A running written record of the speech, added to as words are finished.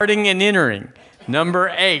Starting and entering.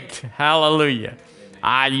 Number 8. Hallelujah.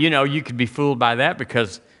 You could be fooled by that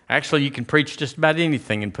because actually you can preach just about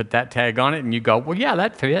anything and put that tag on it and you go, well, yeah,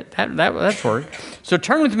 that fit. That's work. So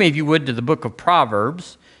turn with me, if you would, to the book of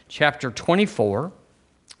Proverbs, chapter 24.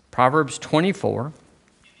 Proverbs 24.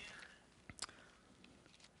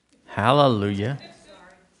 Hallelujah.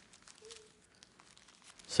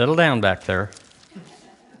 Settle down back there.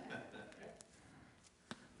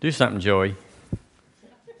 Do something, Joey.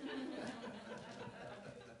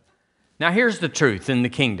 Now, here's the truth in the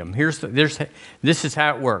kingdom. This is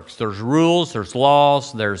how it works. There's rules, there's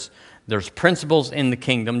laws, there's principles in the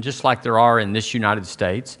kingdom, just like there are in this United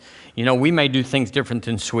States. We may do things different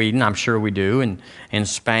in Sweden, I'm sure we do, and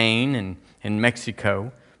Spain and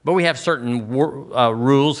Mexico. But we have certain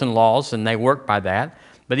rules and laws, and they work by that.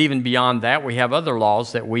 But even beyond that, we have other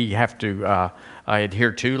laws that we have to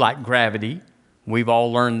adhere to, like gravity. We've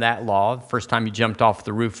all learned that law. The first time you jumped off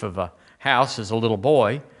the roof of a house as a little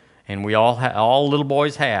boy, and we all little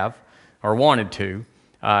boys have, or wanted to,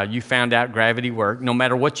 you found out gravity worked, no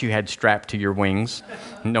matter what you had strapped to your wings,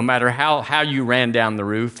 no matter how you ran down the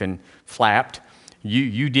roof and flapped,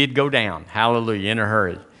 you did go down, hallelujah, in a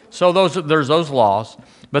hurry. So there's those laws,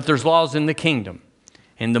 but there's laws in the kingdom.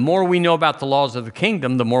 And the more we know about the laws of the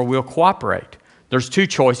kingdom, the more we'll cooperate. There's 2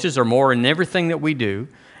 choices or more in everything that we do,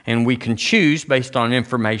 and we can choose based on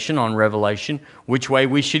information, on revelation, which way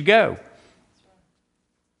we should go.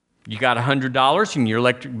 You got $100 and your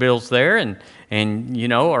electric bill's there and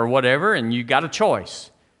or whatever, and you got a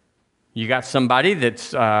choice. You got somebody that's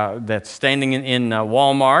standing in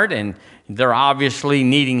Walmart and they're obviously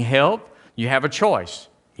needing help. You have a choice.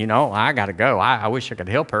 I got to go. I wish I could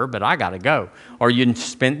help her, but I got to go. Or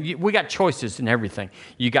we got choices in everything.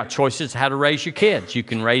 You got choices how to raise your kids. You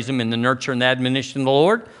can raise them in the nurture and the admonition of the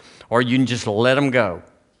Lord, or you can just let them go.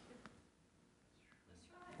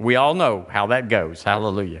 We all know how that goes.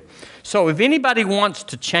 Hallelujah. So if anybody wants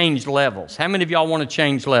to change levels, how many of y'all want to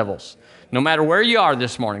change levels? No matter where you are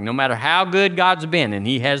this morning, no matter how good God's been, and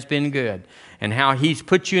He has been good, and how He's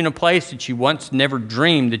put you in a place that you once never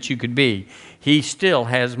dreamed that you could be, He still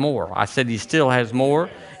has more. I said He still has more,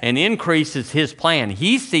 and increase is His plan.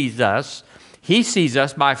 He sees us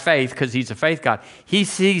by faith because He's a faith God. He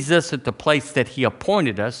sees us at the place that He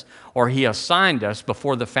appointed us or He assigned us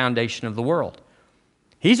before the foundation of the world.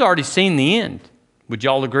 He's already seen the end. Would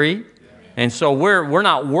y'all agree? Yeah. And so we're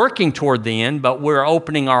not working toward the end, but we're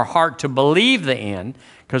opening our heart to believe the end,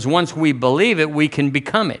 because once we believe it, we can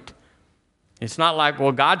become it. It's not like,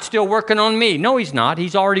 well, God's still working on me. No, He's not.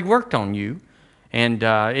 He's already worked on you. And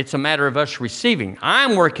it's a matter of us receiving.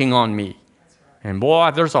 I'm working on me. And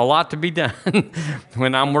boy, there's a lot to be done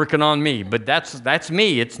when I'm working on me. But that's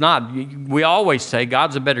me. It's not. We always say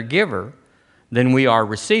God's a better giver than we are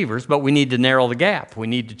receivers, but we need to narrow the gap. We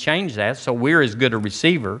need to change that so we're as good a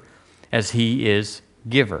receiver as He is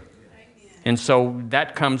giver. And so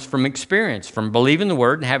that comes from experience, from believing the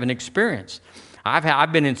Word and having experience.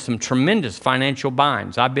 I've been in some tremendous financial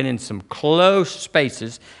binds. I've been in some close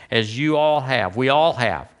spaces, as you all have. We all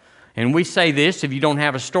have. And we say this, if you don't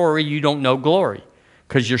have a story, you don't know glory.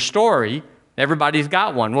 Because your story, everybody's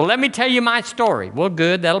got one. Well, let me tell you my story. Well,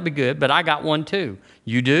 good, that'll be good, but I got one too.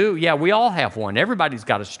 You do? Yeah, we all have one. Everybody's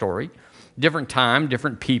got a story. Different time,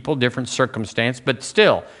 different people, different circumstance, but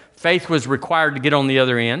still, faith was required to get on the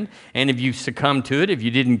other end. And if you succumb to it, if you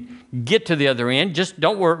didn't get to the other end, just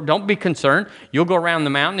don't be concerned. You'll go around the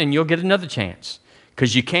mountain and you'll get another chance.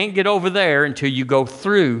 Because you can't get over there until you go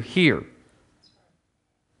through here.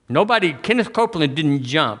 Kenneth Copeland didn't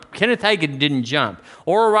jump. Kenneth Hagin didn't jump.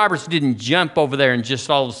 Oral Roberts didn't jump over there and just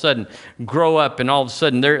all of a sudden grow up and all of a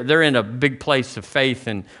sudden they're in a big place of faith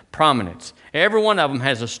and prominence. Every one of them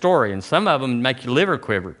has a story, and some of them make your liver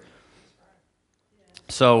quiver.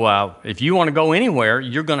 So if you want to go anywhere,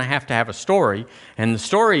 you're going to have a story. And the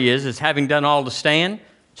story is having done all to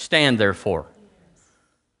stand therefore.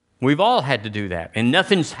 We've all had to do that. And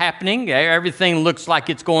nothing's happening. Everything looks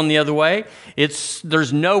like it's going the other way.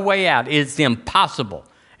 There's no way out. It's impossible.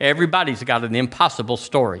 Everybody's got an impossible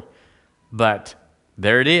story. But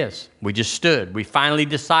there it is. We just stood. We finally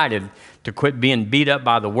decided to quit being beat up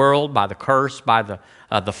by the world, by the curse, by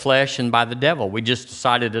the flesh, and by the devil. We just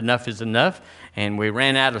decided enough is enough, and we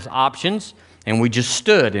ran out of options, and we just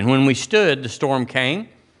stood. And when we stood, the storm came.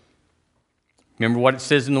 Remember what it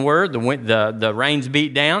says in the Word? The rains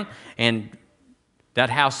beat down, and that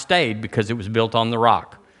house stayed because it was built on the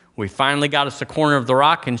rock. We finally got us a corner of the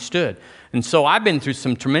rock and stood. And so I've been through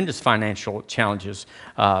some tremendous financial challenges,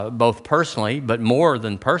 both personally, but more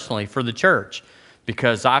than personally for the church,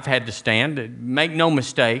 because I've had to stand. Make no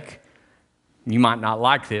mistake, You might not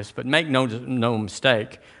like this, but make no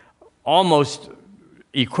mistake, almost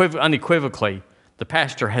unequivocally, the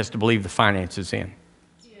pastor has to believe the finances in.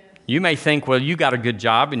 Yeah. You may think, well, you got a good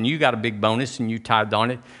job and you got a big bonus and you tithed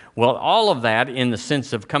on it. Well, all of that in the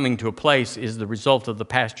sense of coming to a place is the result of the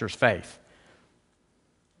pastor's faith.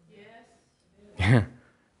 Yes.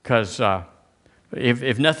 Because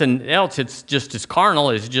if nothing else, it's just as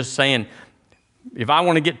carnal as just saying, if I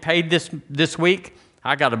want to get paid this week,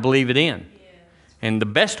 I got to believe it in. And the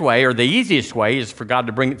best way or the easiest way is for God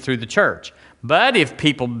to bring it through the church. But if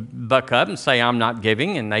people buck up and say, I'm not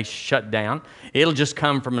giving, and they shut down, it'll just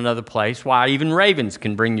come from another place. Why, even ravens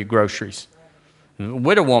can bring you groceries. A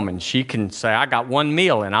widow woman, she can say, I got one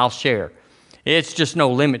meal and I'll share. It's just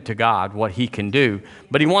no limit to God what he can do.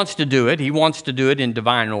 But he wants to do it. He wants to do it in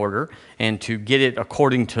divine order and to get it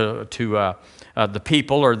according to the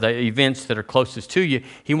people or the events that are closest to you.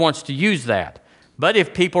 He wants to use that. But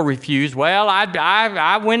if people refuse, well,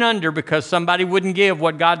 I went under because somebody wouldn't give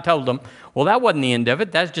what God told them. Well, that wasn't the end of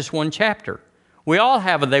it. That's just one chapter. We all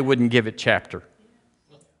have a they wouldn't give it chapter.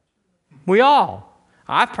 We all.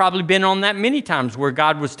 I've probably been on that many times where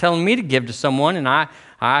God was telling me to give to someone and I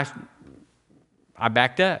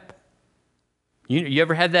backed up. You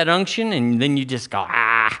ever had that unction and then you just go,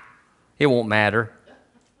 it won't matter.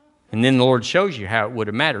 And then the Lord shows you how it would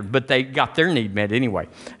have mattered. But they got their need met anyway.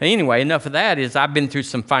 Anyway, enough of that is I've been through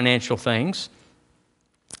some financial things,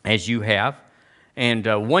 as you have. And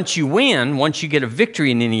once you win, once you get a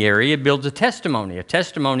victory in any area, it builds a testimony. A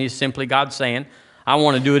testimony is simply God saying, I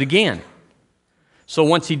want to do it again. So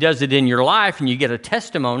once he does it in your life and you get a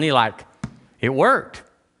testimony like, it worked.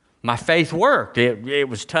 My faith worked. It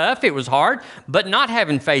was tough. It was hard. But not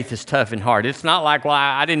having faith is tough and hard. It's not like, well,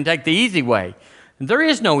 I didn't take the easy way. There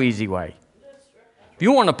is no easy way. If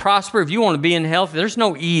you want to prosper, if you want to be in health, there's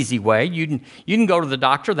no easy way. You can go to the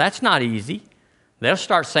doctor. That's not easy. They'll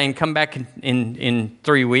start saying, come back in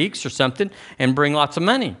 3 weeks or something and bring lots of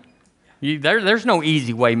money. There's no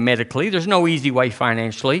easy way medically. There's no easy way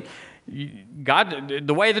financially. God,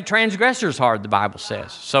 the way of the transgressor is hard, the Bible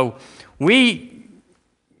says. So money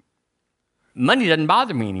doesn't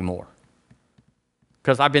bother me anymore.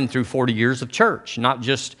 Because I've been through 40 years of church. Not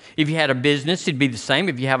just, if you had a business, it'd be the same.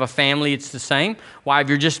 If you have a family, it's the same. Why, if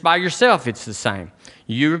you're just by yourself, it's the same.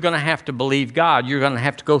 You're going to have to believe God. You're going to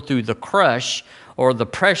have to go through the crush or the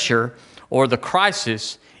pressure or the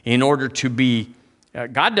crisis in order to be,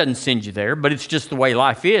 God doesn't send you there, but it's just the way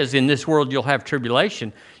life is. In this world, you'll have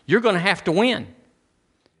tribulation. You're going to have to win.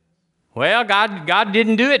 Well, God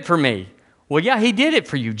didn't do it for me. Well, yeah, he did it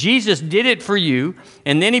for you. Jesus did it for you,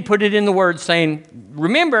 and then he put it in the word saying,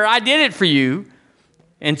 remember, I did it for you,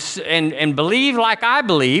 and believe like I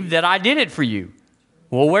believe that I did it for you.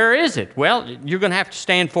 Well, where is it? Well, you're going to have to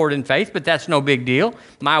stand for it in faith, but that's no big deal.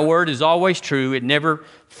 My word is always true. It never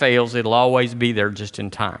fails. It'll always be there just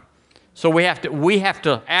in time. So we have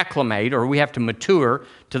to acclimate, or we have to mature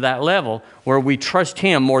to that level where we trust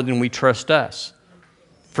him more than we trust us.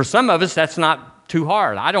 For some of us, that's not too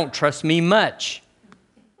hard. I don't trust me much,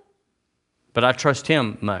 but I trust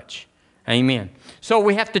him much. Amen. So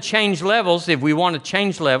we have to change levels. If we want to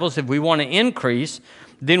change levels, if we want to increase,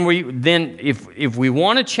 then if we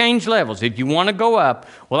want to change levels, if you want to go up,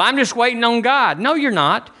 well, I'm just waiting on God. No, you're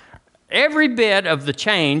not. Every bit of the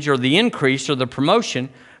change or the increase or the promotion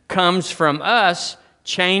comes from us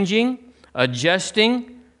changing,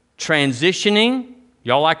 adjusting, transitioning.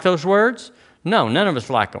 Y'all like those words? No, none of us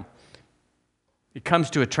like them. It comes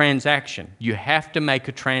to a transaction. You have to make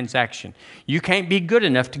a transaction. You can't be good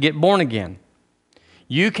enough to get born again.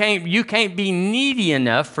 You can't be needy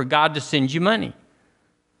enough for God to send you money.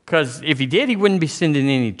 Because if he did, he wouldn't be sending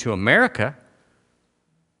any to America.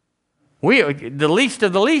 The least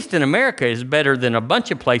of the least in America is better than a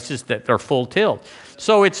bunch of places that are full tilt.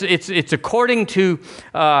 So it's according to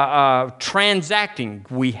transacting.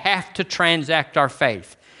 We have to transact our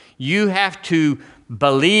faith. You have to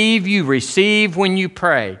believe you receive when you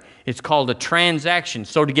pray. It's called a transaction.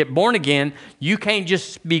 So to get born again, you can't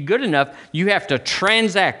just be good enough. You have to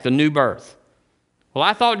transact the new birth. Well,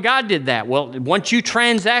 I thought God did that. Well, once you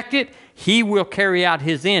transact it, he will carry out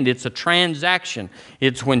his end. It's a transaction.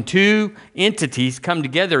 It's when two entities come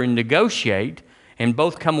together and negotiate and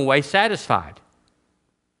both come away satisfied.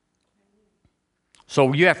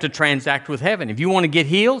 So you have to transact with heaven. If you want to get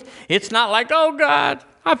healed, it's not like, oh God,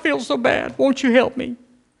 I feel so bad. Won't you help me?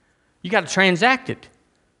 You got to transact it.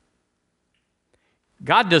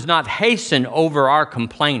 God does not hasten over our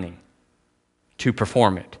complaining to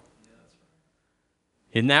perform it.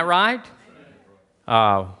 Isn't that right?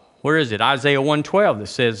 Where is it? Isaiah 1:12 that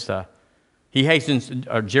says he hastens,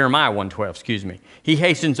 or Jeremiah 1:12, excuse me. He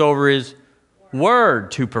hastens over his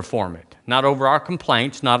Word to perform it. Not over our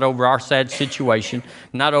complaints, not over our sad situation,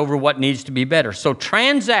 not over what needs to be better. So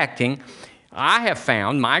transacting, I have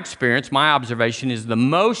found, my experience, my observation, is the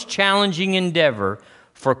most challenging endeavor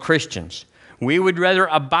for Christians. We would rather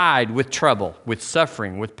abide with trouble, with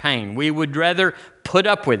suffering, with pain. We would rather put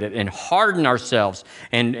up with it and harden ourselves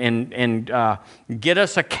and get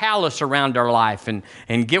us a callus around our life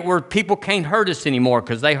and get where people can't hurt us anymore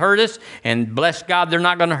because they hurt us, and bless God, they're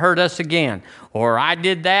not going to hurt us again. Or I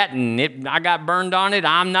did that and I got burned on it.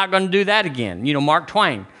 I'm not going to do that again. You know, Mark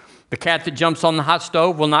Twain, the cat that jumps on the hot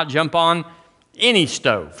stove will not jump on any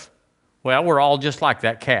stove. Well, we're all just like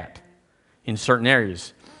that cat in certain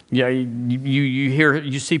areas. Yeah,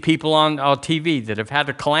 you see people on TV that have had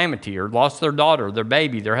a calamity or lost their daughter, their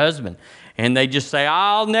baby, their husband, and they just say,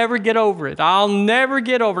 I'll never get over it. I'll never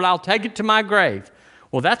get over it. I'll take it to my grave.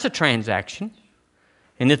 Well, that's a transaction,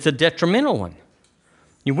 and it's a detrimental one.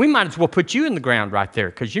 We might as well put you in the ground right there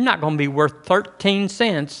because you're not going to be worth 13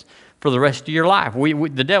 cents for the rest of your life.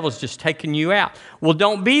 The devil's just taking you out. Well,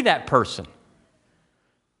 don't be that person.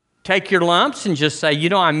 Take your lumps and just say,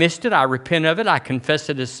 I missed it. I repent of it. I confess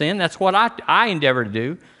it as sin. That's what I endeavor to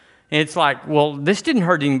do. And it's like, well, this didn't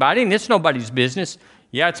hurt anybody, and it's nobody's business.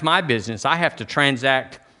 Yeah, it's my business. I have to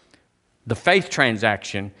transact the faith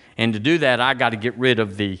transaction, and to do that, I got to get rid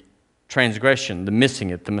of the transgression, the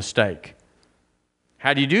missing it, the mistake.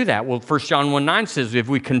 How do you do that? Well, 1 John 1:9 says, if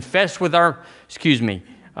we confess with our,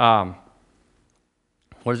 what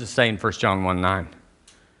does it say in 1 John 1:9?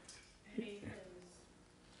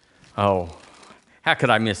 Oh, how could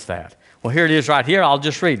I miss that? Well, here it is right here. I'll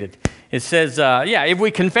just read it. It says, if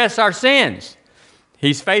we confess our sins,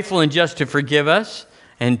 He's faithful and just to forgive us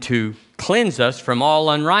and to cleanse us from all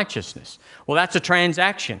unrighteousness. Well, that's a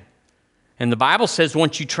transaction. And the Bible says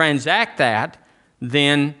once you transact that,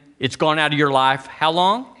 then it's gone out of your life. How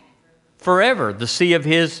long? Forever. The sea of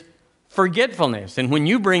His forgetfulness. And when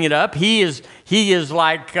you bring it up, he is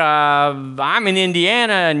like, I'm in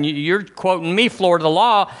Indiana and you're quoting me, Florida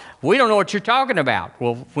law. We don't know what you're talking about.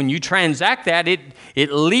 Well, when you transact that,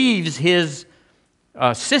 it leaves his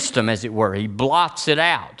system, as it were. He blots it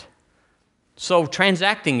out. So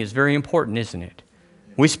transacting is very important, isn't it?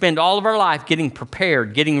 We spend all of our life getting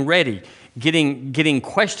prepared, getting ready, getting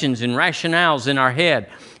questions and rationales in our head,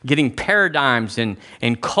 getting paradigms and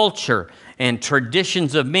culture and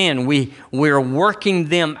traditions of men. We're working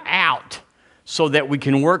them out so that we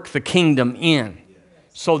can work the kingdom in.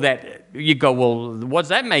 So that you go, well, what does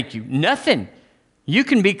that make you? Nothing. You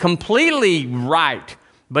can be completely right,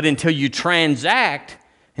 but until you transact,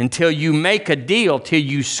 until you make a deal, till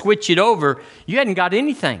you switch it over, you hadn't got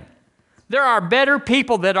anything. There are better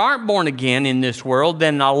people that aren't born again in this world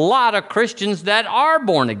than a lot of Christians that are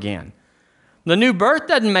born again. The new birth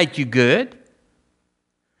doesn't make you good.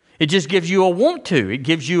 It just gives you a want to. It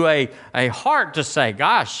gives you a heart to say,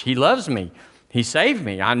 gosh, He loves me. He saved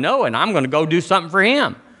me. I know, and I'm going to go do something for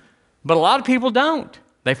Him. But a lot of people don't.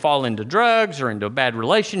 They fall into drugs or into a bad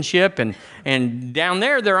relationship, and down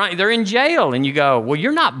there they're in jail. And you go, well,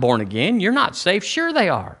 you're not born again. You're not saved. Sure they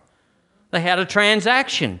are. They had a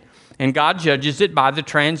transaction, and God judges it by the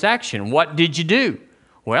transaction. What did you do?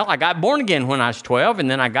 Well, I got born again when I was 12, and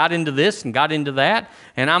then I got into this and got into that,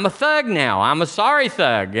 and I'm a thug now. I'm a sorry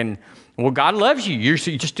thug. And, well, God loves you. You're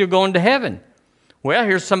still going to heaven. Well,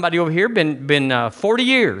 here's somebody over here, been 40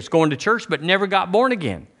 years going to church, but never got born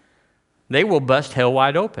again. They will bust hell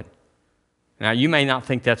wide open. Now, you may not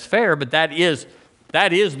think that's fair, but that is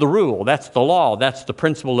the rule. That's the law. That's the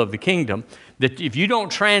principle of the kingdom. That if you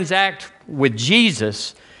don't transact with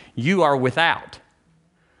Jesus, you are without.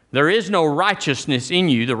 There is no righteousness in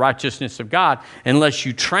you, the righteousness of God, unless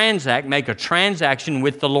you make a transaction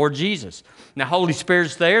with the Lord Jesus. Now, Holy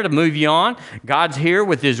Spirit's there to move you on. God's here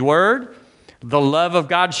with His Word. The love of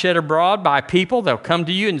God shed abroad by people. They'll come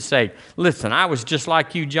to you and say, listen, I was just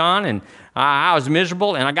like you, John, and I was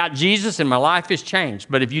miserable, and I got Jesus, and my life has changed.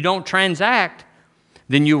 But if you don't transact,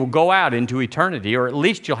 then you will go out into eternity, or at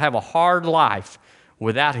least you'll have a hard life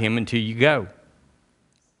without Him until you go.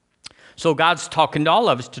 So God's talking to all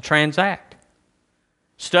of us to transact.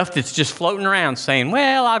 Stuff that's just floating around saying,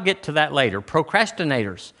 well, I'll get to that later.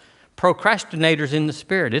 Procrastinators in the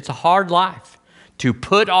Spirit. It's a hard life to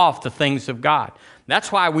put off the things of God.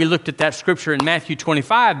 That's why we looked at that scripture in Matthew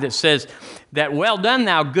 25 that says that, well done,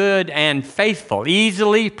 thou good and faithful,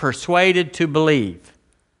 easily persuaded to believe.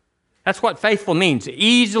 That's what faithful means,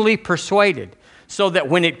 easily persuaded. So that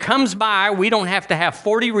when it comes by, we don't have to have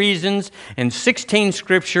 40 reasons and 16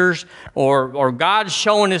 scriptures or God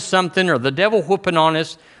showing us something or the devil whooping on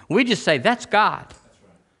us. We just say, that's God.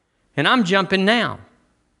 And I'm jumping now.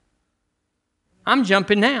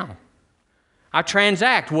 I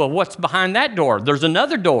transact. Well, what's behind that door? There's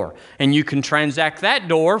another door, and you can transact that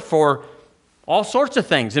door for all sorts of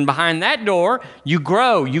things. And behind that door, you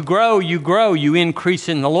grow, you increase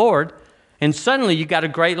in the Lord, and suddenly you got a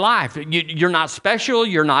great life. You're not special.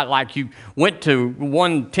 You're not like you went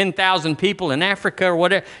to 10,000 people in Africa or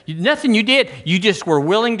whatever. Nothing you did. You just were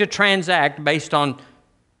willing to transact based on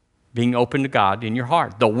being open to God in your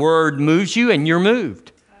heart. The Word moves you, and you're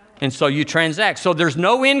moved. And so you transact. So there's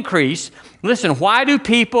no increase. Listen, why do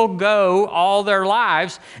people go all their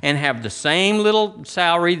lives and have the same little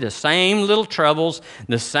salary, the same little troubles,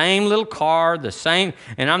 the same little car, the same,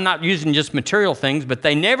 and I'm not using just material things, but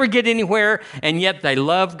they never get anywhere, and yet they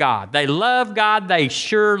love God. They love God. They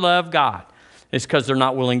sure love God. It's because they're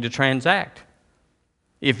not willing to transact.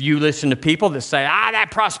 If you listen to people that say,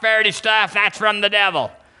 that prosperity stuff, that's from the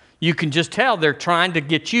devil, you can just tell they're trying to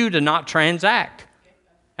get you to not transact.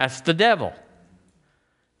 That's the devil.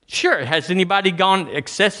 Sure, has anybody gone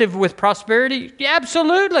excessive with prosperity? Yeah,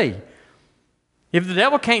 absolutely. If the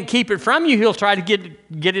devil can't keep it from you, he'll try to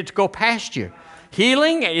get it to go past you.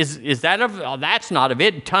 Healing, is that that's not of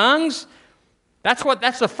it. Tongues, that's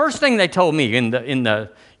the first thing they told me in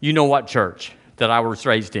the you know what church that I was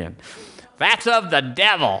raised in. That's of the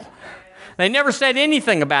devil. They never said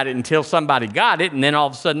anything about it until somebody got it, and then all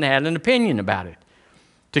of a sudden they had an opinion about it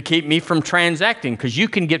to keep me from transacting, because you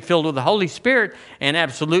can get filled with the Holy Spirit and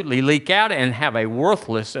absolutely leak out and have a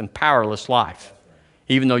worthless and powerless life,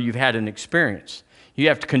 even though you've had an experience. You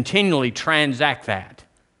have to continually transact that.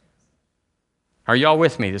 Are y'all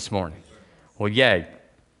with me this morning? Well, yay.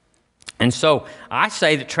 And so I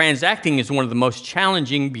say that transacting is one of the most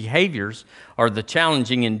challenging behaviors or the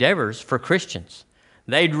challenging endeavors for Christians.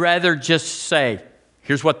 They'd rather just say,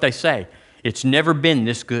 here's what they say, it's never been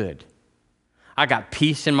this good. I got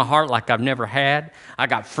peace in my heart like I've never had. I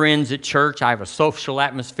got friends at church. I have a social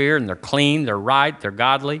atmosphere, and they're clean, they're right, they're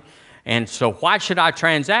godly. And so why should I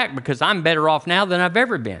transact? Because I'm better off now than I've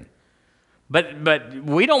ever been. But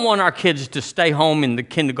we don't want our kids to stay home in the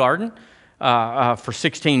kindergarten for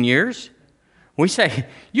 16 years. We say,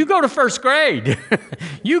 you go to first grade.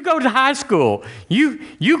 You go to high school.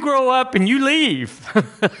 You grow up and you leave.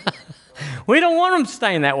 We don't want them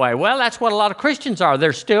staying that way. Well, that's what a lot of Christians are.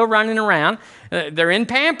 They're still running around. They're in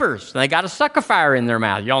Pampers. They got a sucker fire in their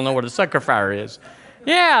mouth. Y'all know what a sucker fire is.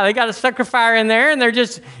 Yeah, they got a sucker fire in there, and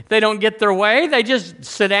they don't get their way. They just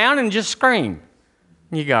sit down and just scream.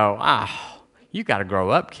 You go, you got to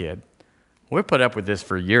grow up, kid. We'll put up with this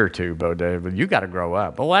for a year or two, but you got to grow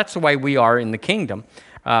up. Well, that's the way we are in the kingdom,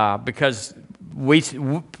 because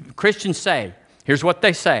Christians say, here's what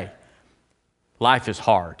they say, life is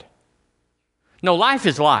hard. No, life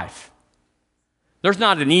is life. There's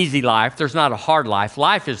not an easy life. There's not a hard life.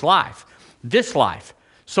 Life is life. This life.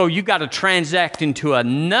 So you got to transact into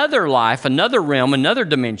another life, another realm, another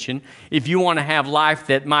dimension. If you want to have life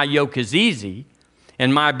that my yoke is easy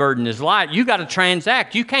and my burden is light, you got to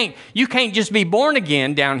transact. You can't just be born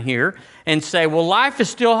again down here and say, well, life is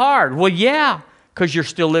still hard. Well, yeah, because you're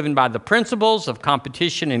still living by the principles of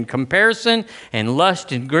competition and comparison and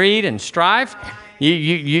lust and greed and strife.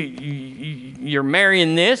 You're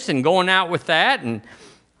marrying this and going out with that, and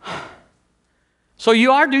so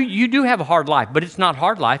you do have a hard life, but it's not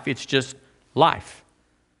hard life, it's just life.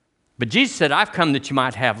 But Jesus said, I've come that you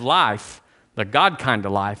might have life, the God kind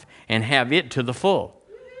of life, and have it to the full.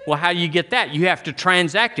 Well, how do you get that? You have to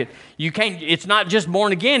transact it. You can't. It's not just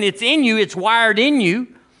born again, it's in you, it's wired in you.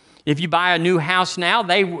 If you buy a new house now,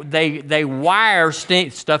 they wire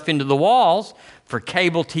stuff into the walls for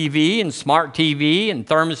cable TV and smart TV and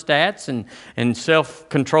thermostats and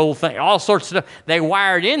self-control things, all sorts of stuff. They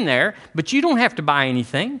wire it in there, but you don't have to buy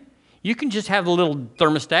anything. You can just have the little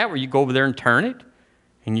thermostat where you go over there and turn it,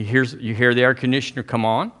 and you hear the air conditioner come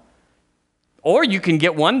on. Or you can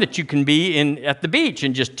get one that you can be at the beach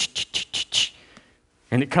and just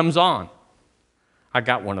and it comes on. I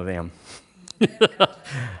got one of them.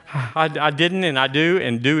 I didn't, and I do,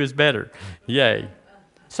 and do is better. Yay.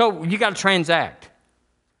 So you got to transact.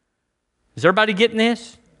 Is everybody getting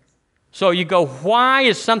this? So you go, why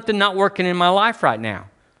is something not working in my life right now?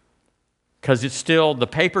 Because it's still, the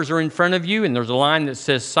papers are in front of you, and there's a line that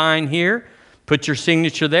says sign here, put your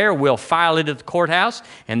signature there, we'll file it at the courthouse,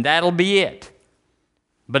 and that'll be it.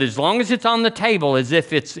 But as long as it's on the table, as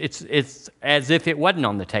if it's as if it wasn't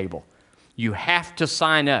on the table, you have to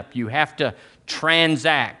sign up. You have to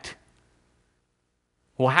transact.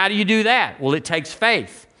 Well, how do you do that? Well, it takes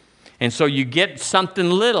faith. And so you get something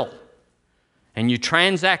little, and you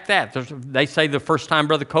transact that. They say the first time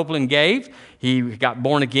Brother Copeland gave, he got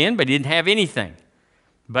born again, but he didn't have anything.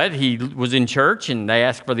 But he was in church, and they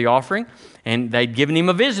asked for the offering, and they'd given him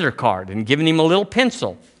a visitor card and given him a little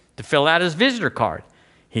pencil to fill out his visitor card.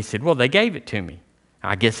 He said, well, they gave it to me.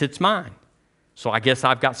 I guess it's mine. So I guess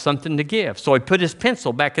I've got something to give. So he put his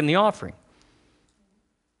pencil back in the offering.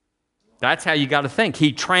 That's how you got to think.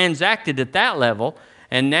 He transacted at that level,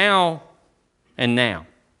 and now,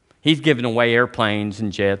 he's giving away airplanes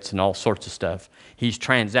and jets and all sorts of stuff. He's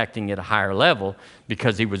transacting at a higher level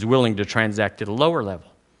because he was willing to transact at a lower level.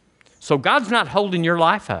 So God's not holding your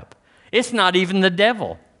life up. It's not even the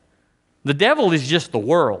devil. The devil is just the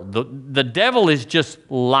world. The devil is just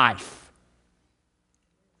life.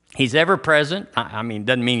 He's ever present. I mean,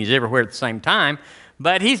 doesn't mean he's everywhere at the same time,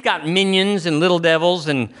 but he's got minions and little devils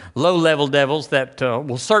and low-level devils that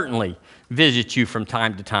will certainly visit you from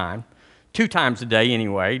time to time. 2 times a day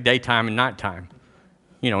anyway, daytime and nighttime.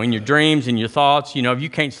 In your dreams and your thoughts, if you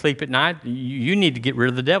can't sleep at night, you need to get rid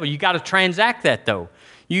of the devil. You got to transact that, though.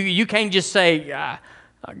 You can't just say,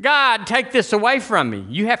 God, take this away from me.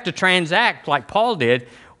 You have to transact like Paul did,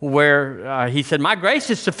 where he said, my grace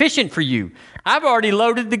is sufficient for you. I've already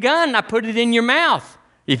loaded the gun. I put it in your mouth.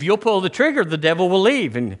 If you'll pull the trigger, the devil will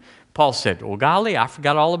leave. And Paul said, well, golly, I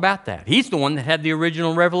forgot all about that. He's the one that had the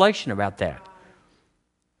original revelation about that.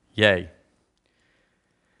 Yay.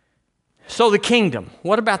 So the kingdom.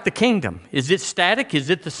 What about the kingdom? Is it static? Is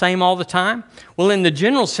it the same all the time? Well, in the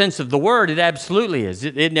general sense of the word, it absolutely is.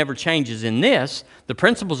 It never changes in this. The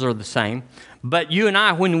principles are the same. But you and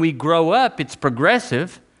I, when we grow up, it's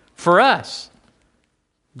progressive for us.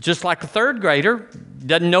 Just like a 3rd grader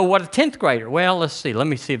doesn't know what a 10th grader. Well, let's see. Let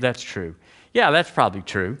me see if that's true. Yeah, that's probably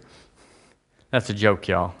true. That's a joke,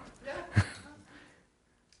 y'all.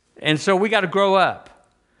 And so we got to grow up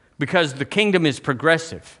because the kingdom is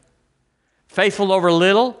progressive. Faithful over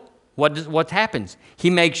little, what happens? He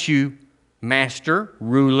makes you master,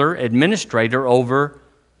 ruler, administrator over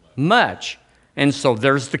much. And so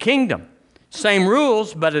there's the kingdom. Same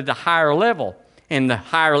rules, but at a higher level. And the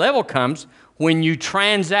higher level comes when you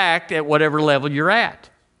transact at whatever level you're at.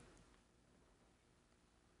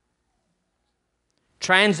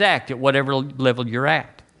 Transact at whatever level you're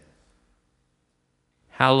at.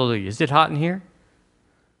 Hallelujah. Is it hot in here?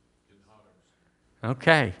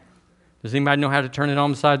 Okay. Does anybody know how to turn it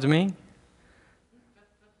on besides me?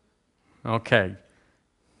 Okay.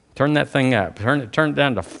 Turn that thing up. Turn it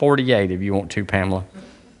down to 48 if you want to, Pamela.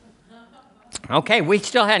 Okay, we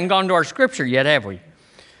still hadn't gone to our scripture yet, have we?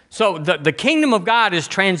 So the kingdom of God is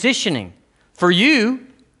transitioning. For you,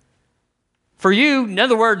 in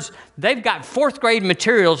other words, they've got 4th grade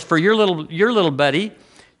materials for your little buddy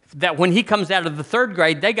that when he comes out of the 3rd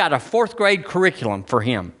grade, they got a 4th grade curriculum for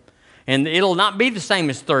him. And it'll not be the same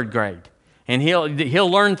as 3rd grade. And he'll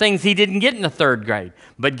learn things he didn't get in the 3rd grade.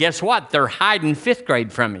 But guess what? They're hiding 5th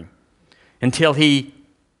grade from him until he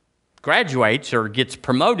graduates or gets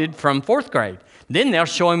promoted from 4th grade. Then they'll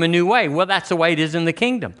show him a new way. Well, that's the way it is in the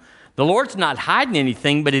kingdom. The Lord's not hiding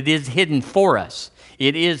anything, but it is hidden for us.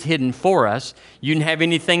 It is hidden for us. You can have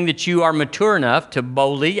anything that you are mature enough to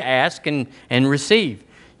boldly ask and receive.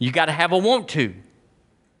 You got to have a want to.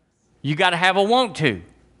 You got to have a want to.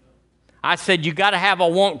 I said you got to have a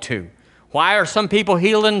want to. Why are some people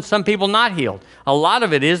healed and some people not healed? A lot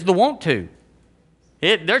of it is the want to.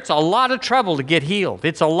 There's a lot of trouble to get healed.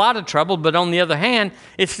 It's a lot of trouble, but on the other hand,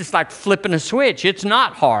 it's just like flipping a switch. It's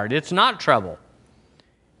not hard. It's not trouble.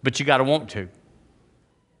 But you got to want to.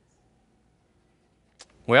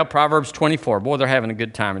 Well, Proverbs 24. Boy, they're having a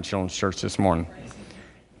good time in Children's Church this morning.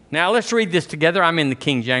 Now, let's read this together. I'm in the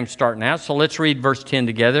King James starting out, so let's read verse 10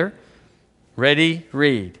 together. Ready?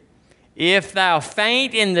 Read. If thou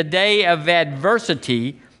faint in the day of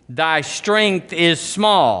adversity, thy strength is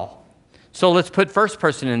small. So let's put first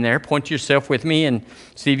person in there. Point to yourself with me and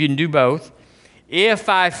see if you can do both. If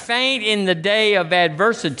I faint in the day of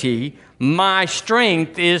adversity, my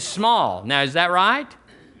strength is small. Now, is that right?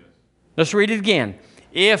 Let's read it again.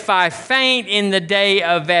 If I faint in the day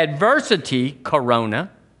of adversity,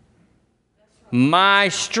 corona, my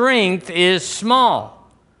strength is small.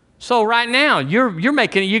 So right now, you're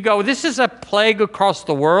making it, you go, this is a plague across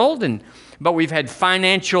the world, but we've had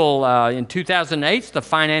financial, in 2008, the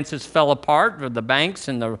finances fell apart, the banks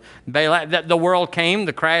and the bailout, the world came,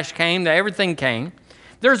 the crash came, everything came.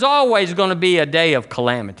 There's always going to be a day of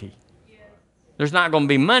calamity. There's not going to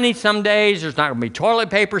be money some days, there's not going to be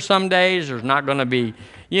toilet paper some days, there's not going to be,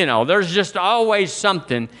 there's just always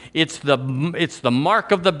something. It's the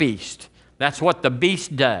mark of the beast. That's what the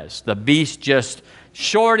beast does. The beast just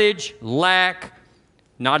shortage, lack,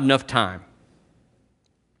 not enough time.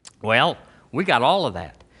 Well, we got all of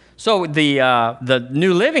that. So the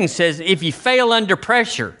New Living says, if you fail under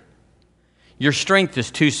pressure, Your strength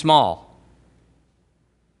is too small.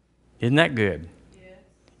 Isn't that good? Yes.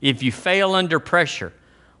 If you fail under pressure,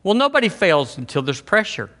 well, nobody fails until there's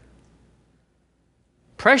pressure.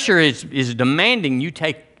 Pressure is demanding you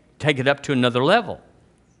take it up to another level.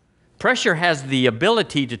 Pressure has the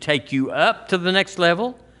ability to take you up to the next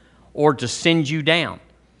level or to send you down.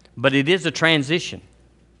 But it is a transition.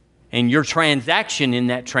 And your transaction in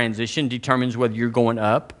that transition determines whether you're going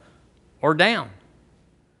up or down.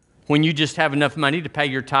 When you just have enough money to pay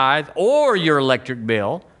your tithe or your electric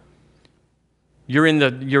bill, you're in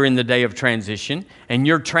the day of transition, and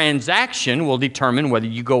your transaction will determine whether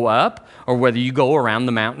you go up or whether you go around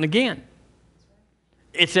the mountain again.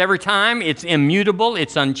 It's every time, it's immutable,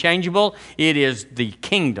 it's unchangeable, it is the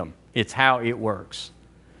kingdom. It's how it works.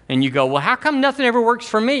 And you go, well, how come nothing ever works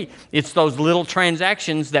for me? It's those little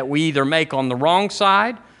transactions that we either make on the wrong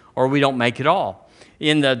side or we don't make at all.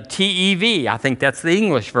 In the TEV, I think that's the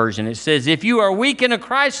English version, it says, if you are weak in a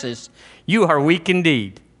crisis, you are weak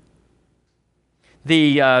indeed.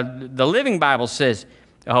 The Living Bible says,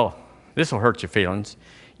 oh, this will hurt your feelings.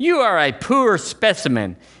 You are a poor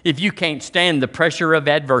specimen if you can't stand the pressure of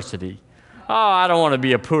adversity. Oh, I don't want to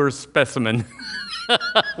be a poor specimen.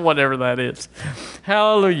 Whatever that is.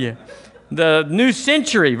 Hallelujah. The New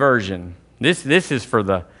Century Version. This is for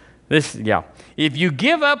the, yeah. If you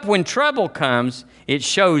give up when trouble comes, it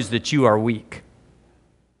shows that you are weak.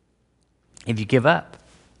 If you give up.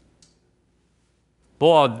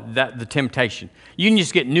 Boy, the temptation. You can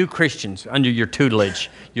just get new Christians under your tutelage,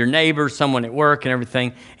 your neighbors, someone at work and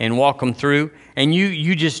everything, and walk them through. And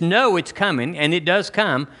you just know it's coming, and it does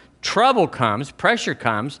come. Trouble comes, pressure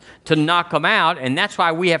comes to knock them out, and that's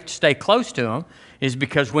why we have to stay close to them, is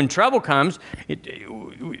because when trouble comes,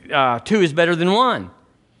 two is better than one.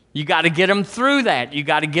 You got to get them through that. You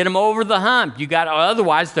got to get them over the hump.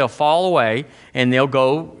 Otherwise, they'll fall away, and they'll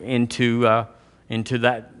go into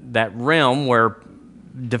that realm where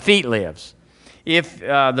defeat lives. If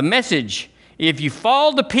the message, if you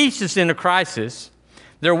fall to pieces in a crisis,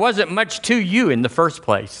 there wasn't much to you in the first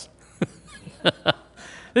place.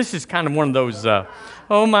 This is kind of one of those,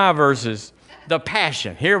 oh my verses. The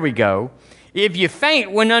Passion, here we go. If you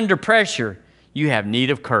faint when under pressure, you have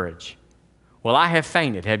need of courage. Well, I have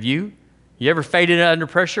fainted. Have you? You ever fainted under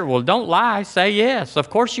pressure? Well, don't lie. Say yes. Of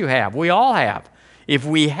course you have. We all have. If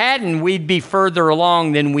we hadn't, we'd be further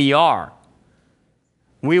along than we are.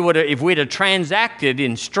 If we'd have transacted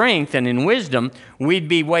in strength and in wisdom, we'd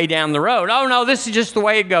be way down the road. Oh, no, this is just the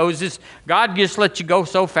way it goes. God just lets you go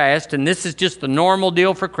so fast, and this is just the normal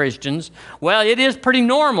deal for Christians. Well, it is pretty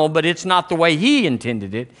normal, but it's not the way He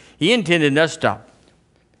intended it. He intended us to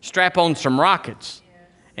strap on some rockets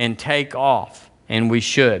and take off, and we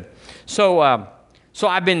should. So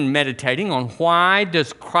I've been meditating on why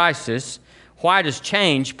does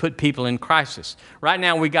change put people in crisis? Right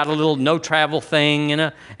now we got a little no travel thing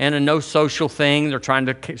and a no social thing. They're trying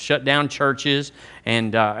to shut down churches,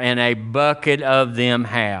 and a bucket of them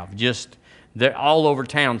have. They're all over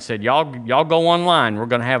town said, y'all go online. We're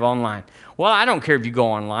going to have online. Well, I don't care if you go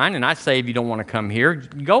online, and I say if you don't want to come here,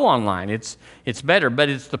 go online. It's better, but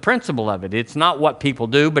it's the principle of it. It's not what people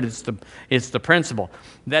do, but it's the principle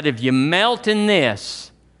that if you melt in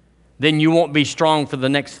this, then you won't be strong for the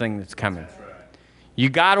next thing that's coming. You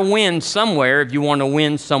got to win somewhere if you want to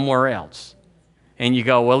win somewhere else. And you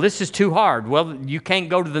go, well, this is too hard. Well, you can't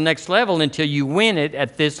go to the next level until you win it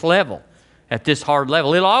at this level, at this hard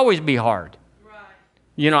level. It'll always be hard.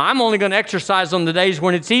 Right. I'm only going to exercise on the days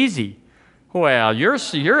when it's easy. Well, you're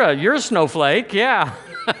a snowflake, yeah.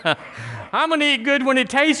 I'm going to eat good when it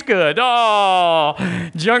tastes good. Oh,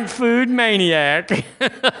 junk food maniac.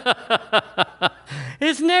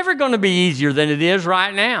 It's never going to be easier than it is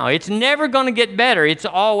right now. It's never going to get better. It's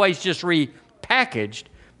always just repackaged,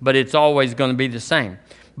 but it's always going to be the same.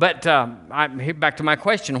 But back to my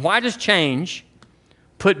question. Why does change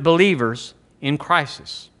put believers in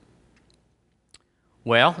crisis?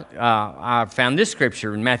 Well, I found this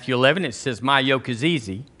scripture in Matthew 11. It says, my yoke is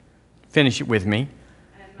easy. Finish it with me.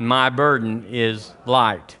 My burden is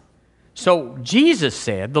light. So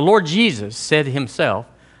the Lord Jesus said himself,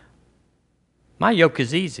 my yoke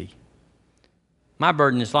is easy. My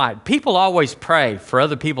burden is light. People always pray for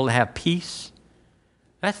other people to have peace.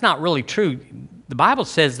 That's not really true. The Bible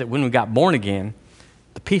says that when we got born again,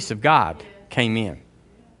 the peace of God came in.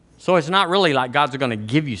 So it's not really like God's going to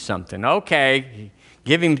give you something. Okay,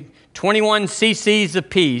 give him 21 cc's of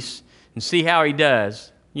peace and see how he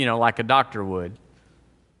does, like a doctor would.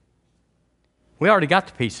 We already got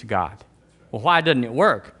the peace of God. Well, why doesn't it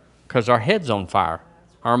work? Because our head's on fire.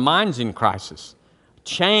 Our mind's in crisis.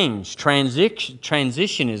 Transition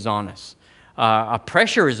is on us.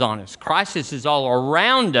 pressure is on us. Crisis is all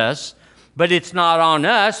around us, but it's not on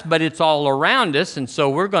us, but it's all around us, and so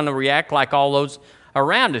we're going to react like all those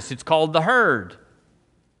around us. It's called the herd.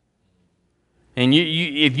 And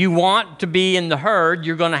if you want to be in the herd,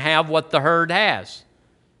 you're going to have what the herd has.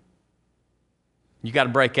 You got to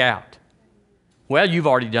break out. Well, you've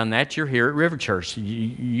already done that. You're here at River Church.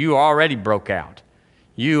 You already broke out.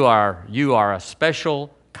 You are a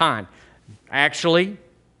special kind. Actually,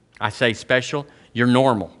 I say special, you're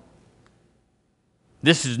normal.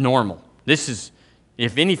 This is normal. This is,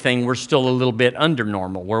 if anything, we're still a little bit under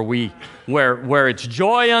normal, where it's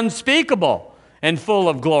joy unspeakable and full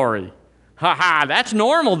of glory. Ha ha, that's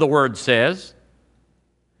normal, the word says.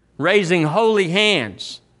 Raising holy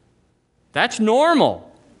hands. That's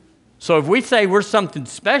normal. So if we say we're something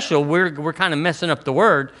special, we're kind of messing up the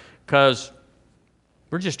word, because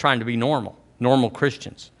we're just trying to be normal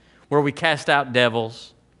Christians, where we cast out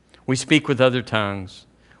devils, we speak with other tongues,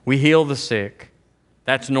 we heal the sick.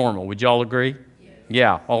 That's normal. Would you all agree? Yes.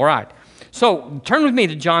 Yeah, all right. So turn with me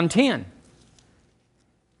to John 10.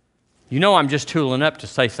 You know I'm just tooling up to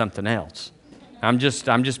say something else. I'm just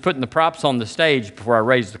putting the props on the stage before I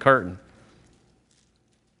raise the curtain.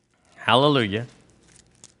 Hallelujah.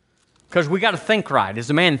 Because we got to think right. As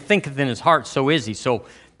a man thinketh in his heart, so is he. So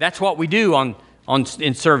that's what we do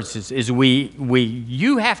in services, is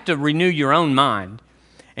you have to renew your own mind,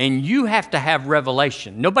 and you have to have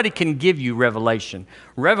revelation. Nobody can give you revelation.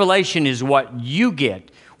 Revelation is what you get.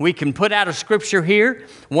 We can put out a scripture here,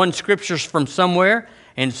 one scripture's from somewhere,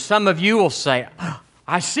 and some of you will say,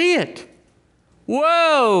 I see it.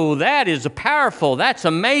 Whoa, that is powerful. That's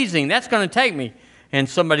amazing. That's going to take me. And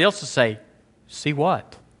somebody else will say, see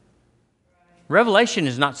what? Revelation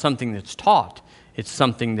is not something that's taught. It's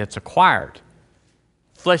something that's acquired.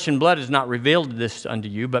 Flesh and blood has not revealed this unto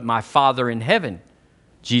you, but my Father in heaven,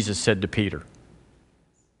 Jesus said to Peter.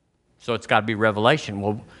 So it's got to be revelation.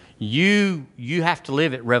 Well, you have to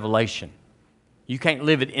live at revelation. You can't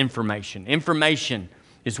live at information. Information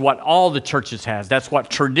is what all the churches has. That's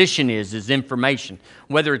what tradition is information.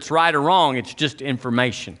 Whether it's right or wrong, it's just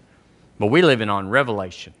information. But we live in on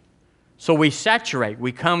revelation. So we saturate,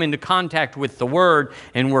 we come into contact with the Word,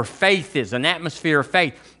 and where faith is, an atmosphere of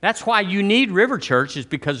faith. That's why you need River Church, is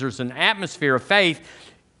because there's an atmosphere of faith,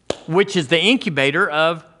 which is the incubator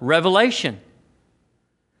of revelation.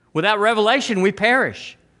 Without revelation, we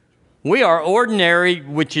perish. We are ordinary,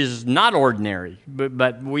 which is not ordinary,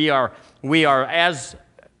 but we are as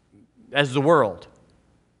the world.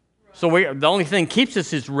 So the only thing that keeps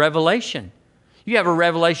us is revelation. You have a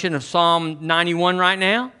revelation of Psalm 91 right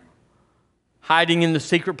now? Hiding in the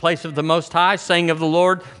secret place of the Most High, saying of the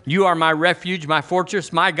Lord, you are my refuge, my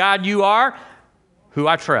fortress, my God, you are who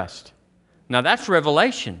I trust. Now that's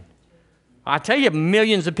revelation. I tell you,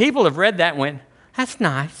 millions of people have read that and went, that's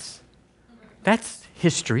nice. That's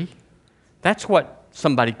history. That's what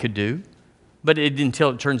somebody could do. But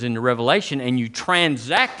until it turns into revelation and you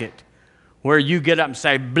transact it, where you get up and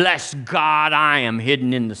say, bless God, I am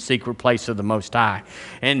hidden in the secret place of the Most High.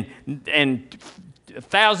 And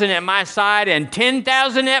 1,000 at my side and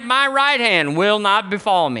 10,000 at my right hand will not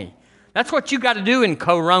befall me. That's what you got to do in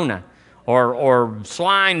corona or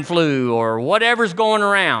swine flu or whatever's going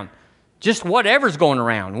around. Just whatever's going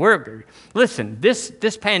around. Listen,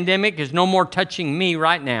 this pandemic is no more touching me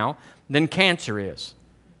right now than cancer is.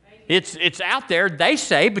 It's out there, they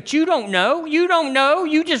say, but you don't know. You don't know.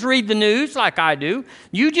 You just read the news like I do.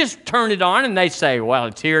 You just turn it on and they say, well,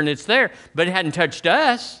 it's here and it's there. But it hadn't touched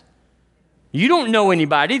us. You don't know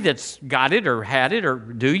anybody that's got it or had it, or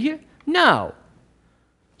do you? No.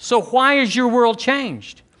 So why is your world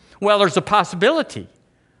changed? Well, there's a possibility.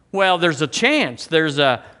 Well, there's a chance.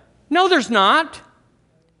 No, there's not.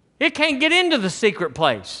 It can't get into the secret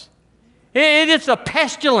place. It is a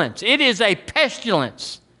pestilence. It is a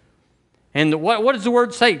pestilence. And what does the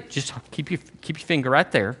word say? Just keep your finger right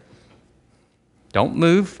there. Don't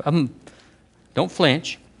move. Don't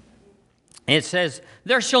flinch. It says,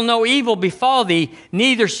 there shall no evil befall thee,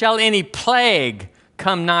 neither shall any plague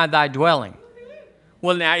come nigh thy dwelling.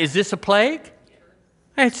 Well, now, is this a plague?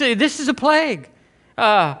 This is a plague.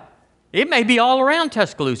 It may be all around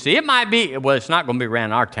Tuscaloosa. It might be, well, it's not going to be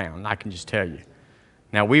around our town, I can just tell you.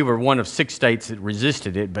 Now, we were one of 6 states that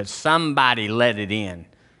resisted it, but somebody let it in.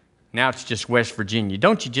 Now it's just West Virginia.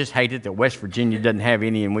 Don't you just hate it that West Virginia doesn't have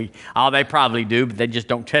any, and they probably do, but they just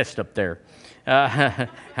don't test up there.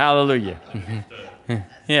 Hallelujah.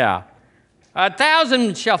 Yeah.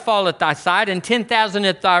 1,000 shall fall at thy side, and 10,000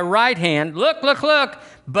 at thy right hand. Look,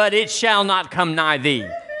 but it shall not come nigh thee.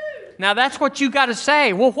 Now that's what you got to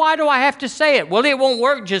say. Well, why do I have to say it? Well, it won't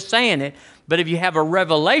work just saying it. But if you have a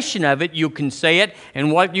revelation of it, you can say it,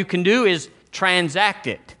 and what you can do is transact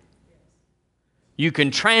it. You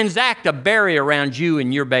can transact a barrier around you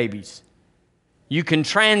and your babies. You can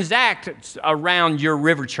transact around your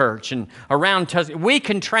river church and around Tuscany. We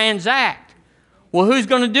can transact. Well, who's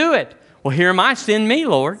going to do it? Well, here am I, send me,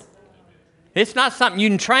 Lord. It's not something you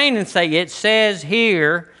can train and say, it says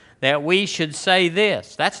here that we should say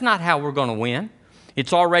this. That's not how we're going to win.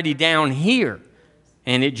 It's already down here,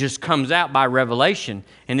 and it just comes out by revelation,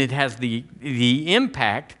 and it has the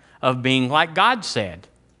impact of being like God said.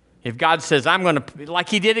 If God says, I'm going to, like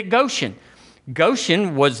he did at Goshen.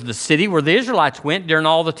 Goshen was the city where the Israelites went during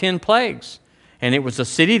all the 10 plagues. And it was a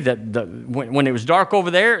city that when it was dark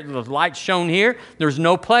over there, the light shone here, there's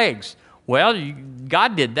no plagues. Well,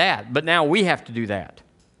 God did that, but now we have to do that.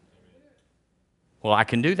 Well, I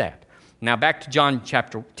can do that. Now back to John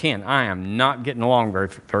chapter 10. I am not getting along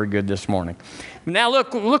very good this morning. Now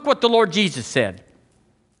look what the Lord Jesus said.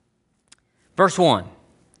 Verse 1.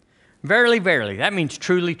 Verily, verily. That means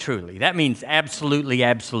truly, truly. That means absolutely,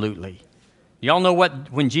 absolutely. Y'all know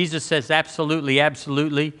what, when Jesus says absolutely,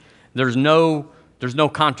 absolutely, there's no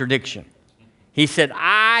contradiction. He said,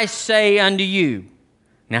 I say unto you.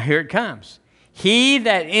 Now here it comes. He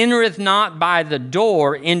that entereth not by the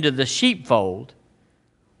door into the sheepfold,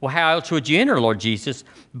 well, how else would you enter, Lord Jesus?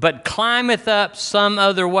 But climbeth up some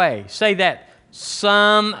other way. Say that.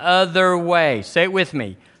 Some other way. Say it with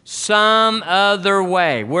me. Some other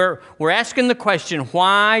way. We're asking the question,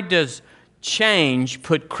 why does change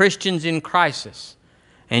put Christians in crisis?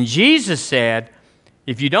 And Jesus said,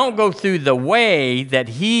 if you don't go through the way that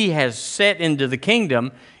he has set into the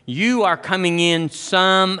kingdom, you are coming in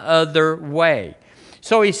some other way.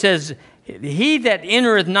 So he says, he that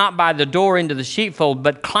entereth not by the door into the sheepfold,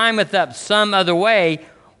 but climbeth up some other way,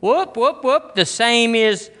 whoop, whoop, whoop, the same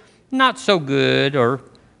is not so good or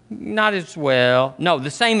not as well. No,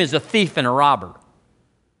 the same as a thief and a robber.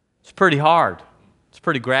 It's pretty hard. It's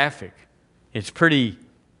pretty graphic. It's pretty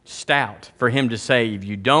stout for him to say, if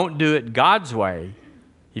you don't do it God's way,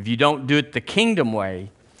 if you don't do it the kingdom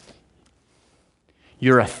way,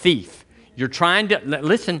 you're a thief. You're trying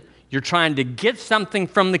to get something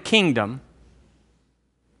from the kingdom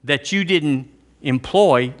that you didn't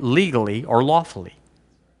employ legally or lawfully.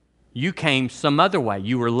 You came some other way.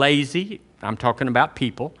 You were lazy. I'm talking about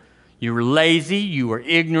people. You were lazy. You were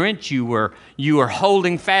ignorant. You were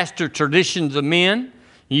holding fast to traditions of men.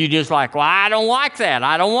 You just like, well, I don't like that.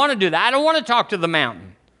 I don't want to do that. I don't want to talk to the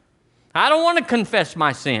mountain. I don't want to confess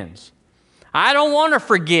my sins. I don't want to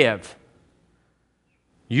forgive.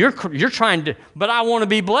 You're trying to, but I want to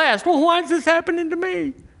be blessed. Well, why is this happening to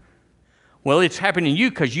me? Well, it's happening to you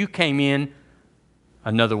because you came in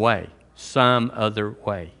another way, some other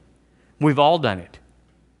way. We've all done it.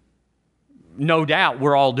 No doubt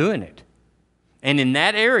we're all doing it. And in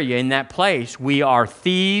that area, in that place, we are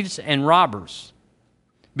thieves and robbers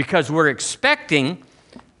because we're expecting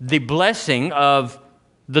the blessing of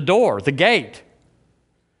the door, the gate.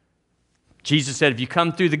 Jesus said, if you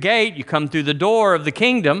come through the gate, you come through the door of the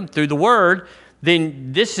kingdom, through the word,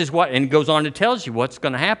 then this is what, and it goes on to tells you what's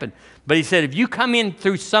going to happen. But he said, if you come in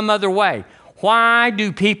through some other way, why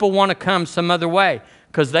do people want to come some other way?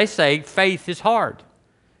 Because they say faith is hard.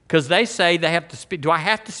 Because they say they have to speak. Do I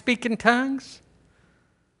have to speak in tongues?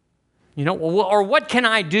 You know, or what can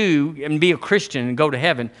I do and be a Christian and go to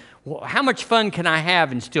heaven? Well, how much fun can I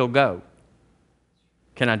have and still go?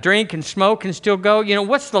 Can I drink and smoke and still go? You know,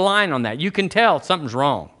 what's the line on that? You can tell something's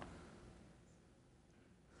wrong.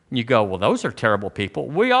 You go, well, those are terrible people.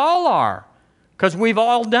 We all are, because we've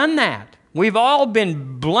all done that. We've all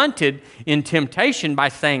been blunted in temptation by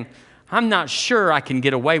saying, I'm not sure I can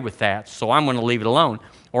get away with that, so I'm going to leave it alone.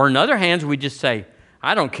 Or in other hands, we just say,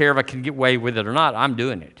 I don't care if I can get away with it or not, I'm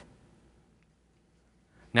doing it.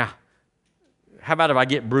 Now, how about if I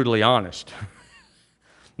get brutally honest?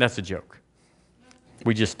 That's a joke.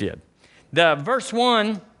 We just did. The verse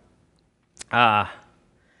 1, the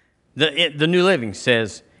New Living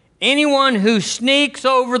says, anyone who sneaks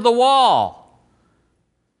over the wall.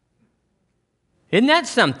 Isn't that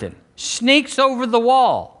something? Sneaks over the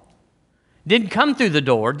wall. Didn't come through the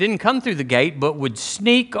door, didn't come through the gate, but would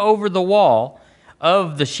sneak over the wall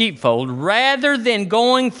of the sheepfold rather than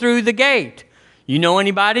going through the gate. You know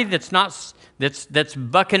anybody that's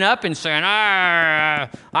bucking up and saying, I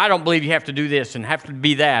don't believe you have to do this and have to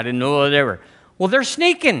be that and whatever. Well, they're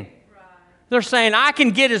sneaking. Right. They're saying, I can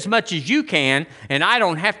get as much as you can and I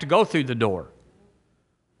don't have to go through the door.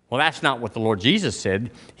 Well, that's not what the Lord Jesus said.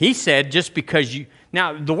 He said just because you...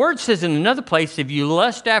 Now, the word says in another place, if you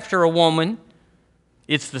lust after a woman,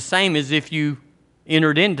 it's the same as if you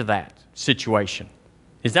entered into that situation.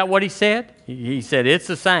 Is that what he said? He said it's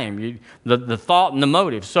the same, the thought and the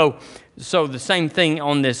motive. So the same thing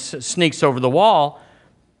on this sneaks over the wall.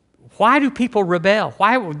 Why do people rebel?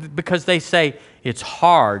 Why? Because they say it's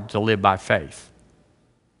hard to live by faith.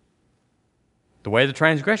 The way of the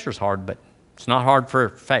transgressor is hard, but it's not hard for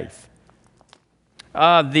faith.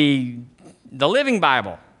 The Living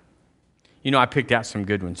Bible. I picked out some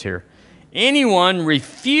good ones here. Anyone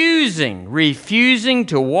refusing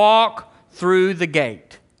to walk through the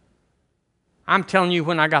gate. I'm telling you,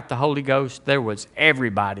 when I got the Holy Ghost, there was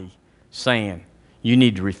everybody saying, you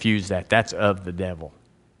need to refuse that. That's of the devil.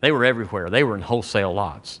 They were everywhere. They were in wholesale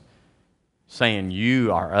lots saying,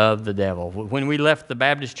 you are of the devil. When we left the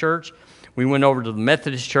Baptist church, we went over to the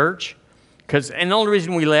Methodist church. And the only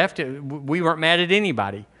reason we left, we weren't mad at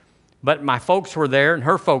anybody. But my folks were there and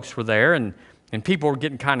her folks were there, and people were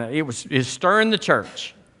getting it was stirring the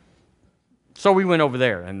church. So we went over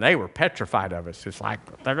there, and they were petrified of us. It's like,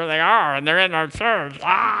 there they are, and they're in our church.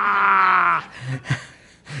 Ah!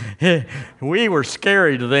 We were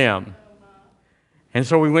scary to them. And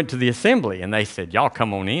so we went to the assembly, and they said, y'all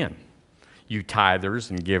come on in, you tithers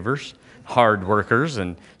and givers, hard workers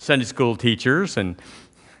and Sunday school teachers. And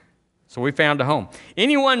so we found a home.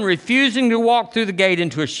 Anyone refusing to walk through the gate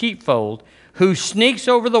into a sheepfold who sneaks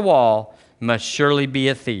over the wall must surely be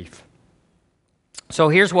a thief. So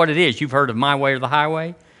here's what it is. You've heard of my way or the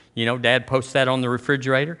highway. Dad posts that on the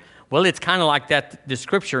refrigerator. Well, it's kind of like that. The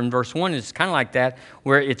scripture in verse 1 is kind of like that,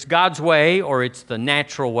 where it's God's way or it's the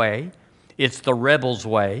natural way. It's the rebel's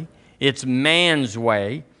way. It's man's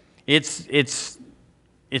way. It's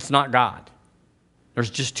not God. There's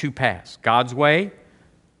just two paths, God's way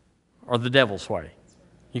or the devil's way.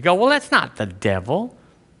 You go, well, that's not the devil.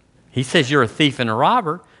 He says you're a thief and a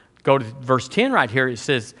robber. Go to verse 10 right here. It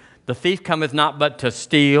says, the thief cometh not but to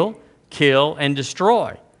steal, kill, and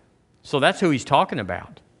destroy. So that's who he's talking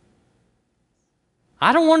about.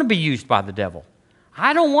 I don't want to be used by the devil.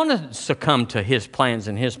 I don't want to succumb to his plans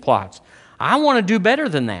and his plots. I want to do better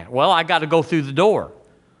than that. Well, I got to go through the door.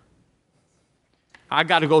 I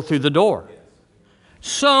got to go through the door.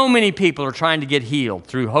 So many people are trying to get healed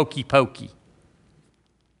through hokey pokey.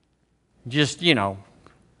 Just,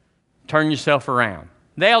 turn yourself around.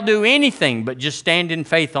 They'll do anything but just stand in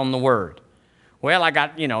faith on the word. Well, I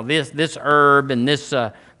got, this herb and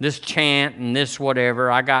this chant and this whatever.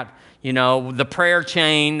 I got, the prayer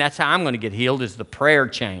chain. That's how I'm going to get healed, is the prayer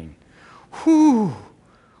chain. Whew.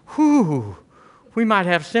 We might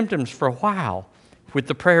have symptoms for a while with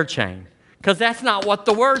the prayer chain, because that's not what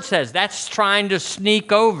the word says. That's trying to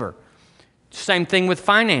sneak over. Same thing with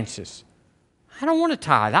finances. I don't want to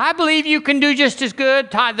tithe. I believe you can do just as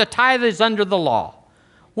good. The tithe is under the law.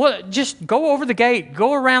 Well, just go over the gate,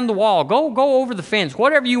 go around the wall, go over the fence,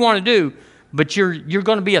 whatever you want to do, but you're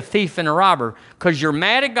going to be a thief and a robber because you're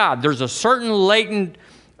mad at God. There's a certain latent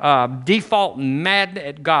default mad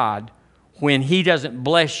at God when he doesn't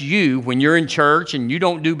bless you, when you're in church and you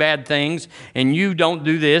don't do bad things and you don't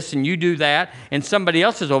do this and you do that, and somebody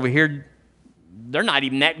else is over here, they're not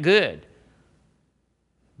even that good.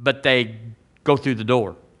 But they go through the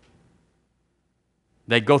door.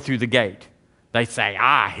 They go through the gate. They say,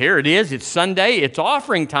 here it is. It's Sunday. It's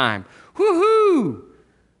offering time. Woo-hoo!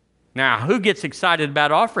 Now, who gets excited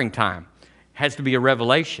about offering time? It has to be a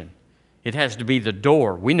revelation. It has to be the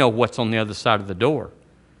door. We know what's on the other side of the door.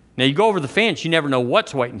 Now, you go over the fence, you never know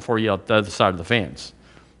what's waiting for you at the other side of the fence.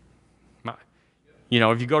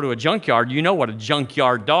 If you go to a junkyard, you know what a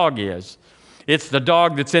junkyard dog is. It's the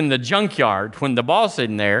dog that's in the junkyard when the boss is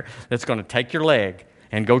in there that's going to take your leg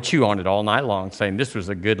and go chew on it all night long, saying, this was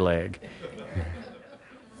a good leg.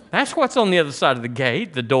 That's what's on the other side of the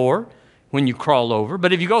gate, the door, when you crawl over.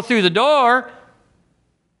 But if you go through the door,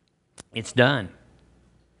 it's done.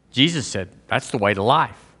 Jesus said, that's the way to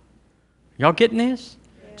life. Y'all getting this?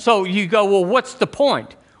 So you go, well, what's the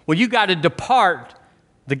point? Well, you got to depart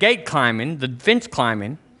the gate climbing, the fence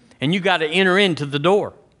climbing, and you got to enter into the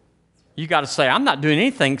door. You got to say, I'm not doing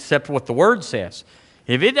anything except what the Word says.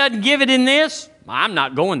 If it doesn't give it in this, I'm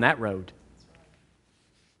not going that road.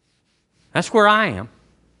 That's where I am.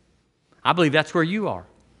 I believe that's where you are.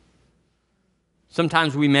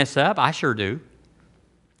 Sometimes we mess up. I sure do.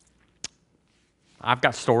 I've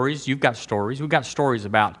got stories. You've got stories. We've got stories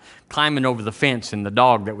about climbing over the fence and the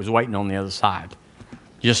dog that was waiting on the other side.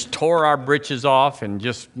 Just tore our britches off and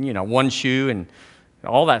just, one shoe and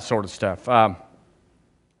all that sort of stuff.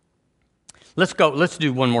 Let's go. Let's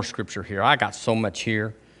do one more scripture here. I got so much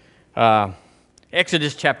here.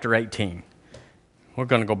 Exodus chapter 18. We're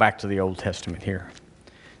going to go back to the Old Testament here.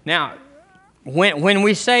 Now, when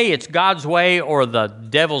we say it's God's way or the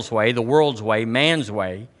devil's way, the world's way, man's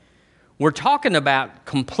way, We're talking about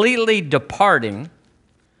completely departing,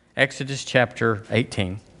 Exodus chapter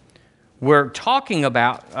 18. We're talking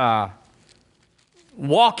about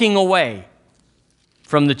walking away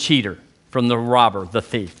from the cheater, from the robber, the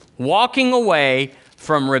thief. Walking away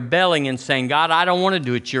from rebelling and saying, God, I don't want to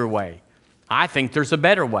do it your way. I think there's a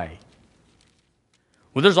better way.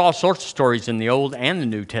 Well, there's all sorts of stories in the Old and the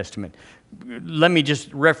New Testament. Let me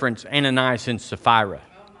just reference Ananias and Sapphira.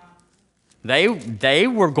 They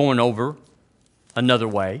were going over another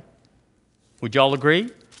way. Would y'all agree?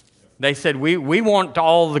 They said, we want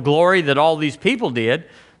all the glory that all these people did,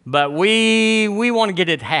 but we want to get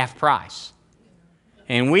it half price.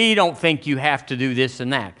 And we don't think you have to do this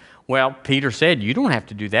and that. Well, Peter said, you don't have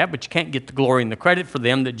to do that, but you can't get the glory and the credit for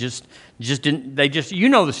them that just didn't, you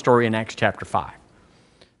know the story in Acts chapter 5.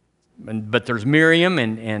 But there's Miriam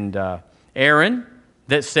and Aaron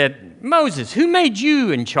that said, Moses, who made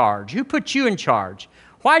you in charge? Who put you in charge?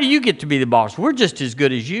 Why do you get to be the boss? We're just as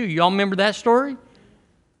good as you. Y'all remember that story?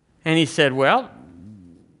 And he said, well,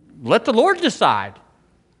 let the Lord decide.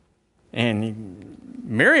 And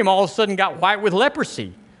Miriam all of a sudden got white with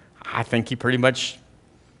leprosy. I think he pretty much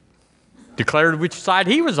declared which side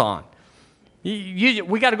he was on.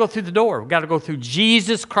 We got to go through the door. We got to go through.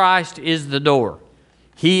 Jesus Christ is the door.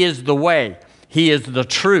 He is the way. He is the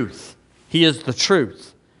truth. He is the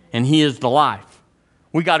truth. And He is the life.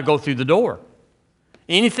 We got to go through the door.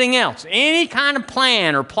 Anything else, any kind of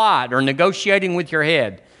plan or plot or negotiating with your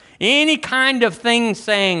head, any kind of thing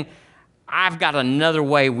saying, I've got another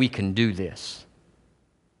way we can do this.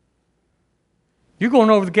 You're going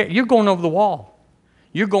over the wall.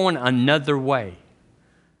 You're going another way.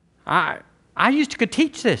 I used to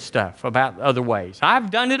teach this stuff about other ways.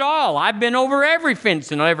 I've done it all. I've been over every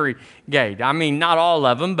fence and every gate. I mean, not all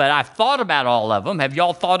of them, but I've thought about all of them. Have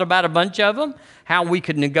y'all thought about a bunch of them? How we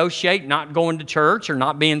could negotiate not going to church or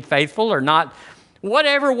not being faithful or not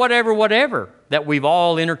whatever that we've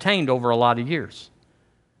all entertained over a lot of years.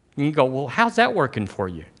 And you go, well, how's that working for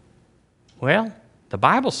you? Well, the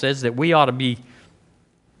Bible says that we ought to be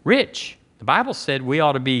rich. The Bible said we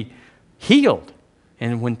ought to be healed.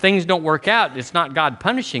 And when things don't work out, it's not God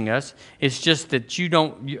punishing us. It's just that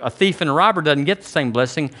a thief and a robber doesn't get the same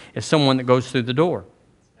blessing as someone that goes through the door.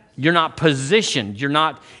 You're not positioned. You're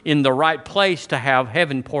not in the right place to have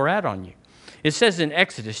heaven pour out on you. It says in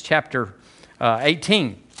Exodus chapter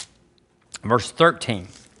 18, verse 13.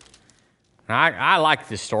 I like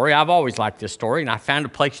this story. I've always liked this story, and I found a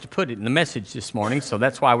place to put it in the message this morning, so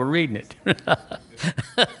that's why we're reading it.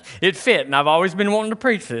 It fit, and I've always been wanting to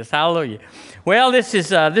preach this. Hallelujah. Well, this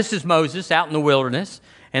is Moses out in the wilderness,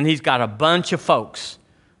 and he's got a bunch of folks,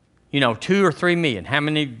 2 or 3 million,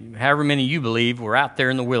 however many you believe were out there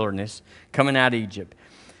in the wilderness coming out of Egypt.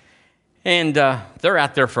 And they're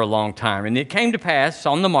out there for a long time. And it came to pass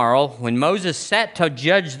on the morrow when Moses sat to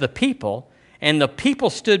judge the people, and the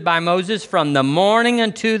people stood by Moses from the morning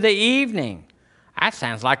unto the evening. That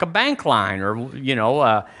sounds like a bank line or,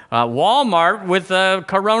 Walmart with a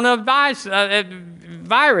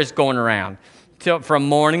coronavirus going around from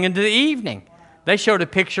morning into the evening. They showed a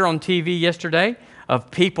picture on TV yesterday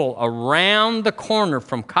of people around the corner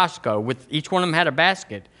from Costco with each one of them had a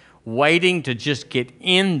basket waiting to just get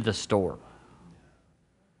in the store.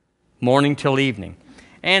 Morning till evening.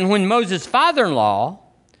 And when Moses' father-in-law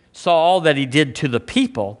saw all that he did to the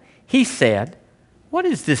people, he said, what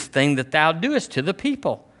is this thing that thou doest to the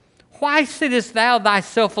people? Why sittest thou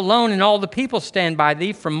thyself alone, and all the people stand by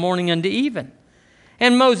thee from morning unto even?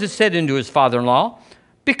 And Moses said unto his father-in-law,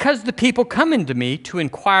 because the people come unto me to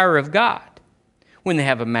inquire of God. When they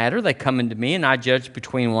have a matter, they come unto me, and I judge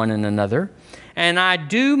between one and another. And I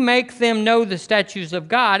do make them know the statutes of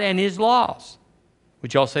God and His laws.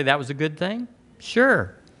 Would y'all say that was a good thing?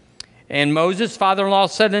 Sure. And Moses' father-in-law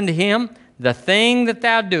said unto him, the thing that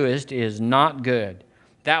thou doest is not good.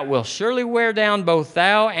 Thou wilt surely wear down both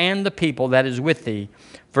thou and the people that is with thee.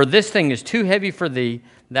 For this thing is too heavy for thee.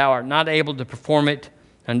 Thou art not able to perform it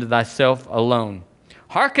unto thyself alone.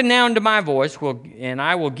 Hearken now unto my voice, and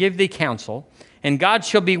I will give thee counsel. And God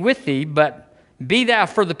shall be with thee, but be thou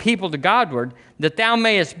for the people to Godward, that thou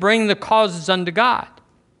mayest bring the causes unto God.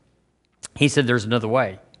 He said, there's another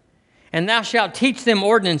way. And thou shalt teach them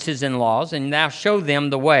ordinances and laws, and thou show them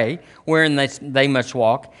the way wherein they must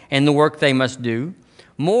walk, and the work they must do.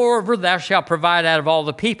 Moreover, thou shalt provide out of all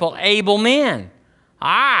the people able men.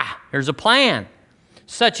 Here's a plan.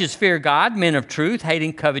 Such as fear God, men of truth,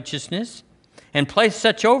 hating covetousness, and place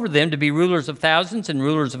such over them to be rulers of thousands and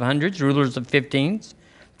rulers of hundreds, rulers of fifties,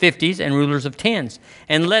 and rulers of tens.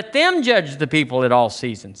 And let them judge the people at all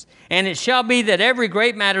seasons. And it shall be that every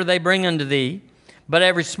great matter they bring unto thee, but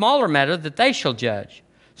every smaller matter that they shall judge.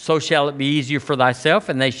 so shall it be easier for thyself,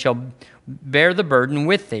 and they shall bear the burden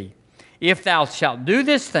with thee. If thou shalt do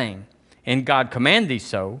this thing, and God command thee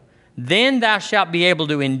so, then thou shalt be able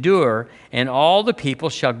to endure, and all the people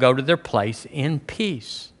shall go to their place in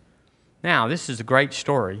peace. Now, this is a great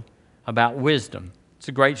story about wisdom. It's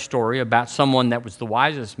a great story about someone that was the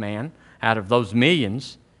wisest man out of those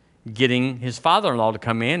millions, getting his father-in-law to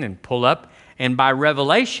come in and pull up, and by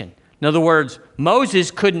revelation. In other words, Moses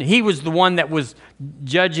couldn't, he was the one that was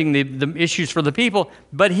judging the issues for the people,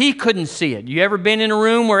 but he couldn't see it. You ever been in a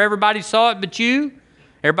room where everybody saw it but you?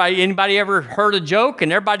 Anybody ever heard a joke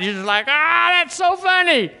and everybody's just like, that's so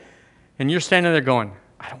funny. And you're standing there going,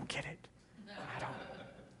 I don't get it.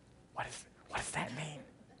 What does that mean?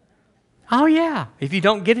 Oh yeah, if you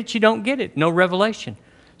don't get it, you don't get it. No revelation.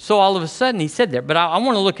 So all of a sudden he said that, but I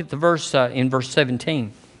want to look at the verse in verse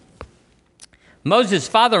 17. Moses'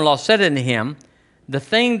 father-in-law said unto him, the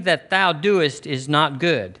thing that thou doest is not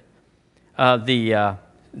good. The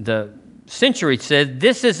Century said,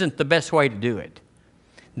 this isn't the best way to do it.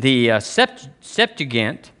 The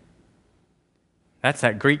Septuagint, that's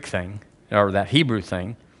that Greek thing, or that Hebrew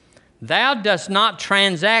thing, thou dost not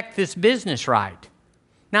transact this business right.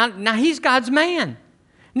 Now he's God's man.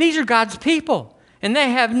 And these are God's people. And they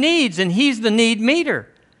have needs, and he's the need meter.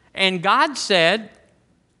 And God said,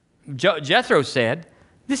 Jethro said,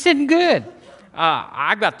 this isn't good.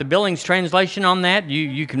 I got the Billings translation on that.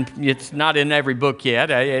 You can. It's not in every book yet.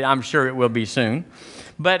 I'm sure it will be soon.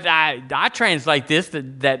 But I translate this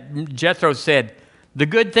that Jethro said, the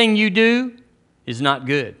good thing you do is not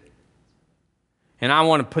good. And I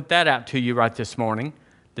want to put that out to you right this morning,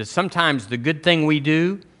 that sometimes the good thing we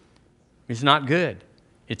do is not good.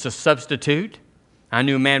 It's a substitute. I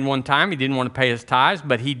knew a man one time, he didn't want to pay his tithes,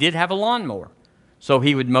 but he did have a lawnmower. So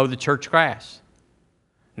he would mow the church grass.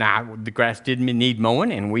 Now, the grass didn't need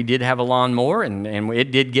mowing, and we did have a lawnmower, and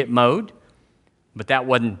it did get mowed. But that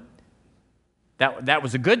wasn't, that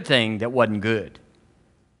was a good thing that wasn't good.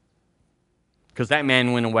 Because that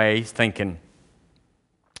man went away thinking,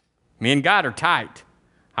 me and God are tight.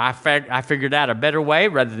 I figured out a better way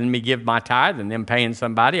rather than me give my tithe and them paying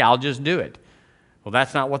somebody. I'll just do it. Well,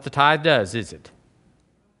 that's not what the tithe does, is it?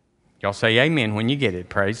 Y'all say amen when you get it.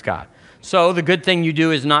 Praise God. So the good thing you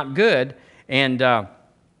do is not good. And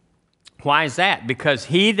why is that? Because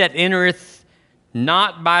he that entereth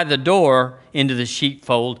not by the door into the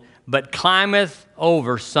sheepfold, but climbeth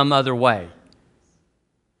over some other way.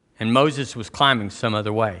 And Moses was climbing some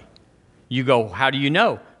other way. You go, how do you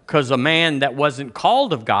know? Because a man that wasn't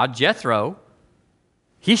called of God, Jethro,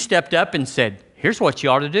 he stepped up and said, here's what you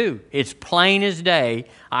ought to do. It's plain as day.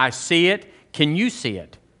 I see it. Can you see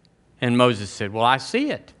it? And Moses said, well, I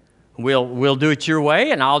see it. We'll do it your way,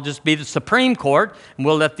 and I'll just be the Supreme Court, and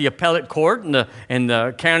we'll let the appellate court and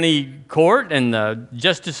the county court and the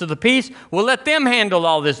justice of the peace, we'll let them handle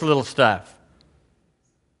all this little stuff.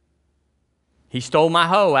 He stole my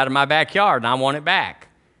hoe out of my backyard, and I want it back.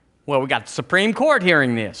 Well, we got the Supreme Court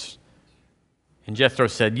hearing this. And Jethro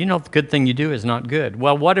said, the good thing you do is not good.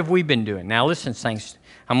 Well, what have we been doing? Now, listen, saints,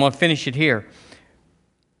 I'm going to finish it here.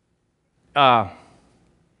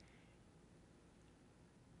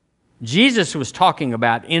 Jesus was talking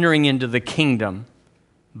about entering into the kingdom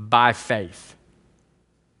by faith.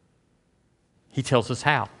 He tells us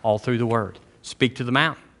how, all through the Word. Speak to the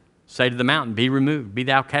mountain. Say to the mountain, be removed. Be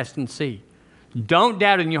thou cast in the sea. Don't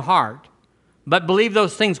doubt in your heart, but believe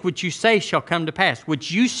those things which you say shall come to pass. Which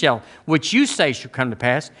you say shall come to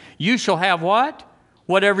pass. You shall have what?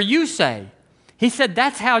 Whatever you say. He said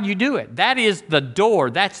that's how you do it. That is the door.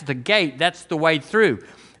 That's the gate. That's the way through.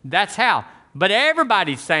 That's how. But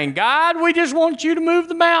everybody's saying, God, we just want you to move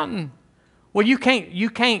the mountain. Well, you can't,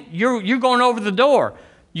 you're going over the door.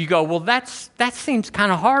 You go, well, that seems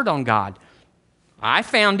kind of hard on God. I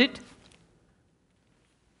found it.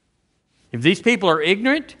 If these people are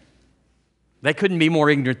ignorant, they couldn't be more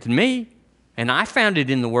ignorant than me. And I found it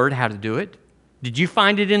in the Word how to do it. Did you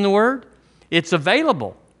find it in the Word? It's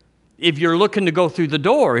available. If you're looking to go through the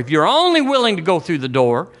door, if you're only willing to go through the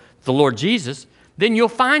door, the Lord Jesus, then you'll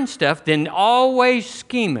find stuff, then always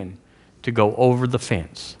scheming to go over the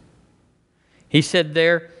fence. He said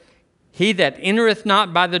there, he that entereth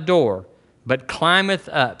not by the door, but climbeth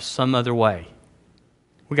up some other way.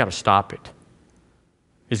 We got to stop it.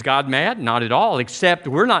 Is God mad? Not at all, except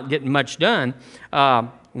we're not getting much done.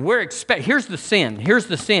 Here's the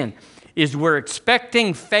sin, is we're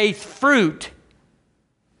expecting faith fruit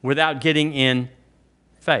without getting in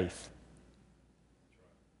faith.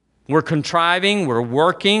 We're contriving, we're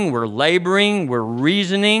working, we're laboring, we're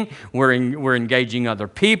reasoning, we're engaging other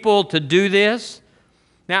people to do this.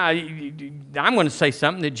 Now, I'm going to say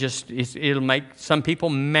something that it'll make some people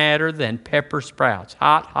madder than pepper sprouts.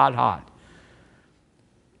 Hot, hot, hot.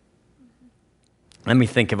 Let me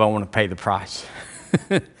think if I want to pay the price.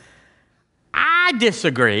 I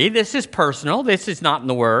disagree. This is personal. This is not in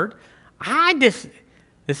the Word. This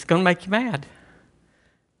is going to make you mad.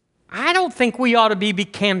 I don't think we ought to be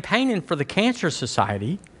campaigning for the Cancer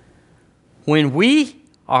Society. When we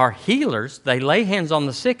are healers, they lay hands on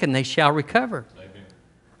the sick and they shall recover.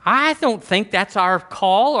 I don't think that's our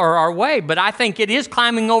call or our way, but I think it is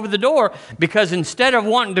climbing over the door, because instead of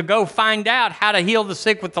wanting to go find out how to heal the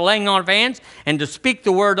sick with the laying on of hands and to speak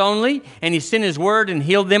the word only, and he sent his word and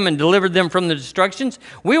healed them and delivered them from the destructions,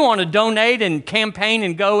 we want to donate and campaign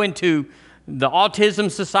and go into the Autism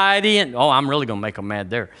Society, and I'm really going to make them mad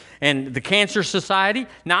there, and the Cancer Society.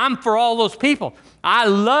 Now, I'm for all those people. I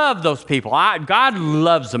love those people. God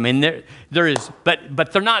loves them, and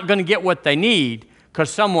but they're not going to get what they need, because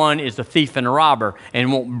someone is a thief and a robber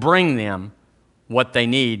and won't bring them what they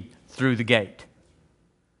need through the gate.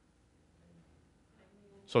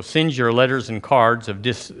 So send your letters and cards of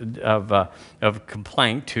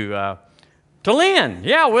complaint to Lynn,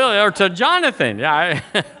 or to Jonathan. Yeah,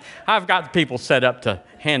 I've got people set up to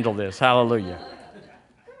handle this. Hallelujah.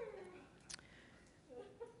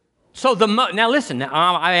 So now listen.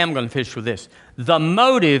 Now I am going to finish with this. The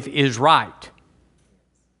motive is right.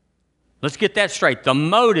 Let's get that straight. The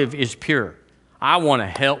motive is pure. I want to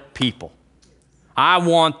help people. I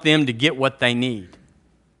want them to get what they need.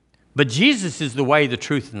 But Jesus is the way, the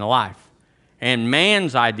truth, and the life. And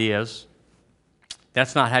man's ideas,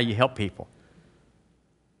 that's not how you help people.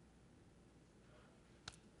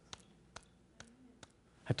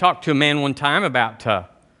 I talked to a man one time about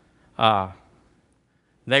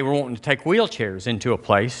they were wanting to take wheelchairs into a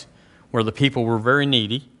place where the people were very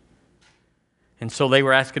needy. And so they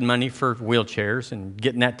were asking money for wheelchairs and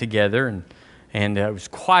getting that together. And it was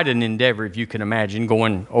quite an endeavor, if you can imagine,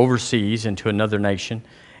 going overseas into another nation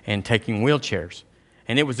and taking wheelchairs.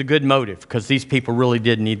 And it was a good motive, because these people really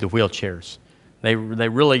did need the wheelchairs.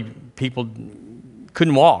 People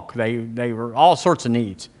couldn't walk. They were all sorts of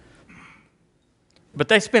needs. But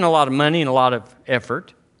they spent a lot of money and a lot of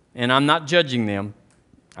effort. And I'm not judging them.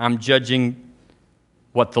 I'm judging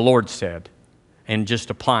what the Lord said, and just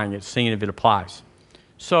applying it, seeing if it applies.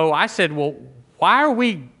 So I said, well, why are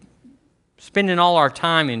we spending all our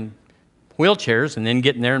time in wheelchairs and then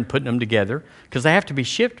getting there and putting them together? Because they have to be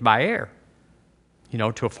shipped by air,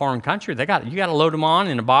 to a foreign country. You got to load them on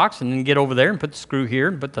in a box and then get over there and put the screw here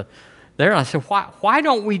and put there. And I said, why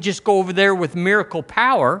don't we just go over there with miracle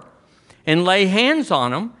power and lay hands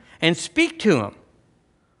on them and speak to them?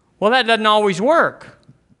 Well, that doesn't always work.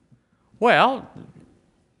 Well,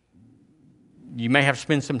 you may have to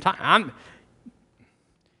spend some time.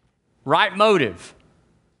 Right motive.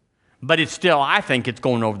 But it's still, I think it's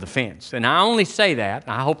going over the fence. And I only say that,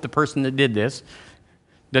 I hope the person that did this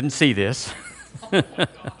doesn't see this. Because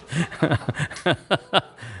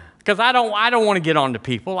I don't want to get on to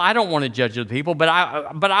people. I don't want to judge the people, but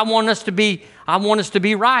I want us to be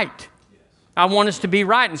right. I want us to be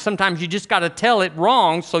right. And sometimes you just got to tell it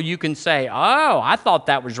wrong so you can say, I thought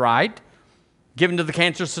that was right. Given to the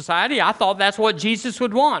Cancer Society, I thought that's what Jesus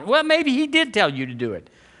would want. Well, maybe he did tell you to do it.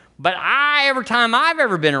 But every time I've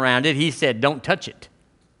ever been around it, he said, don't touch it.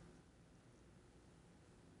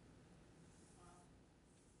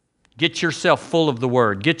 Get yourself full of the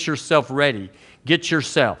Word. Get yourself ready. Get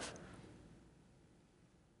yourself.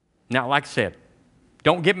 Now, like I said,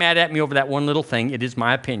 don't get mad at me over that one little thing. It is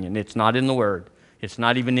my opinion. It's not in the Word. It's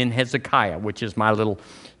not even in Hezekiah, which is my little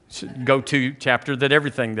go-to chapter that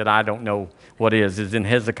everything that I don't know what is in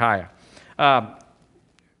Hezekiah.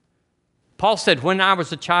 Paul said, when I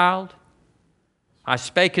was a child, I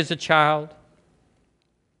spake as a child.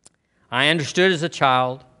 I understood as a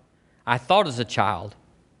child. I thought as a child.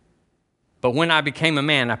 But when I became a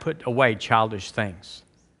man, I put away childish things.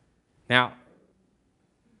 Now,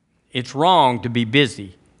 it's wrong to be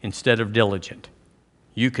busy instead of diligent.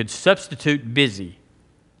 You could substitute busy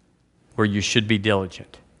where you should be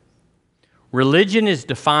diligent. Religion is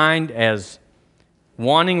defined as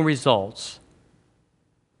wanting results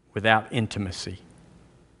without intimacy.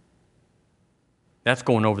 That's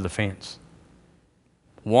going over the fence.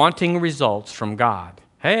 Wanting results from God.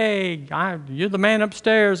 Hey, you're the man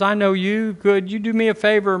upstairs. I know you. Could you do me a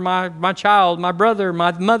favor? My child, my brother,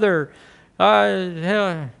 my mother.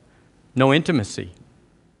 No intimacy.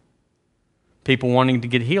 People wanting to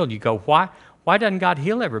get healed. You go, why doesn't God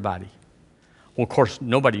heal everybody? Well, of course,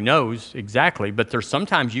 nobody knows exactly, but there's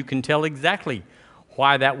sometimes you can tell exactly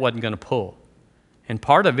why that wasn't going to pull. And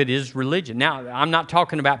part of it is religion. Now, I'm not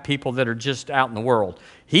talking about people that are just out in the world.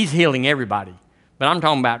 He's healing everybody. But I'm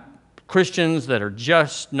talking about Christians that are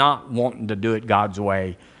just not wanting to do it God's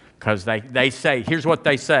way, because they say, here's what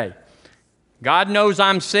they say: God knows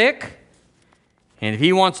I'm sick, and if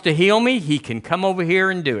He wants to heal me, He can come over here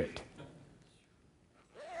and do it.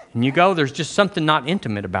 And you go, there's just something not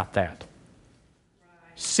intimate about that.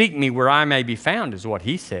 Seek me where I may be found is what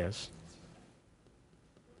He says.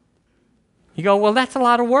 You go, well, that's a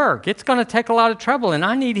lot of work. It's going to take a lot of trouble, and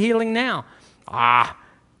I need healing now.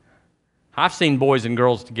 I've seen boys and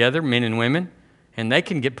girls together, men and women, and they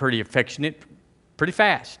can get pretty affectionate pretty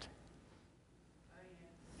fast.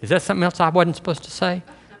 Is that something else I wasn't supposed to say?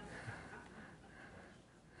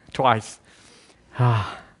 Twice.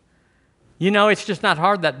 You know, it's just not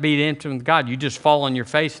hard that be intimate with God. You just fall on your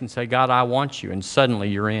face and say, God, I want you, and suddenly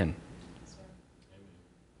you're in.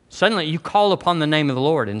 Suddenly you call upon the name of the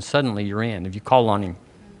Lord, and suddenly you're in. If you call on Him,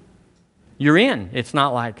 you're in. It's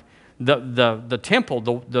not like the temple,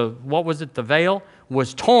 what was it, the veil,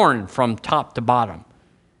 was torn from top to bottom.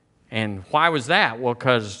 And why was that? Well,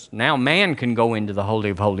 because now man can go into the Holy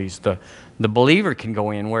of Holies. The believer can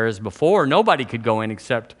go in, whereas before nobody could go in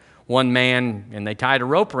except one man, and they tied a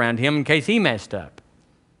rope around him in case he messed up.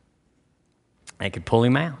 They could pull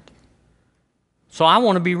him out. So I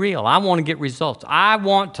want to be real. I want to get results. I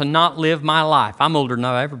want to not live my life. I'm older than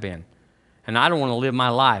I've ever been. And I don't want to live my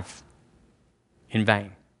life in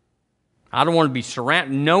vain. I don't want to be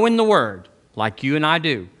surrounded, knowing the Word like you and I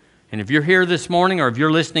do. And if you're here this morning or if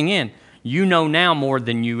you're listening in, you know now more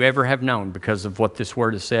than you ever have known because of what this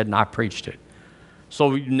Word has said, and I preached it.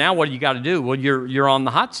 So now what do you got to do? Well, you're on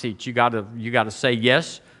the hot seat. You got to say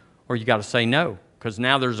yes or you got to say no, because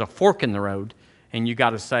now there's a fork in the road, and you got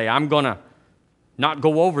to say, I'm going to not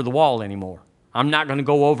go over the wall anymore. I'm not going to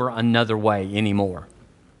go over another way anymore.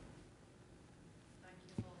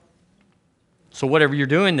 So whatever you're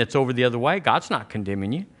doing that's over the other way, God's not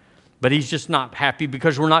condemning you. But He's just not happy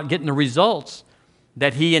because we're not getting the results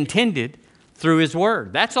that He intended through His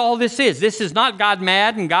Word. That's all this is. This is not God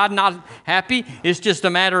mad and God not happy. It's just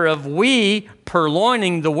a matter of we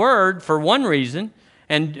purloining the Word for one reason,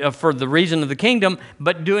 and for the reason of the kingdom,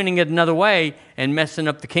 but doing it another way and messing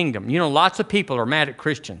up the kingdom. You know, lots of people are mad at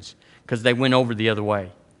Christians because they went over the other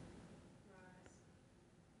way.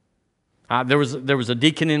 There was a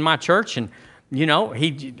deacon in my church, and you know,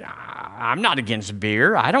 I'm not against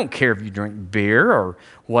beer. I don't care if you drink beer or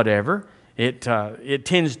whatever. It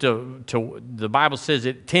tends to the Bible says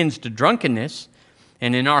it tends to drunkenness,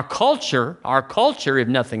 and in our culture, if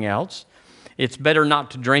nothing else, it's better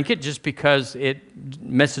not to drink it just because it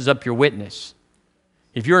messes up your witness.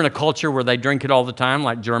 If you're in a culture where they drink it all the time,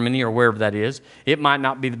 like Germany or wherever that is, it might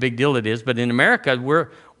not be the big deal it is. But in America, we're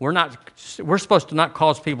supposed to not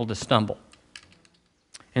cause people to stumble.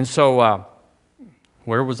 And so,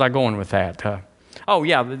 where was I going with that?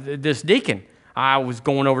 This deacon. I was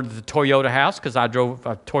going over to the Toyota house because I drove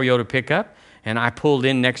a Toyota pickup, and I pulled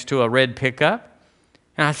in next to a red pickup,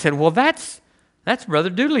 and I said, "Well, that's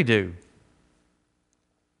Brother Doodly-Doo."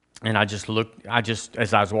 And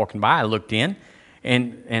as I was walking by, I looked in,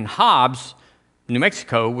 and Hobbs, New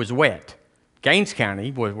Mexico, was wet. Gaines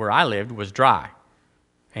County, where I lived, was dry.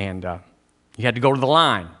 And you had to go to the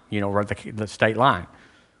line, the state line.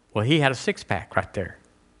 Well, he had a six-pack right there.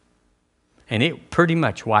 And it pretty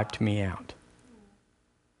much wiped me out.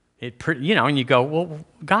 And you go, well,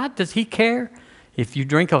 God, does He care if you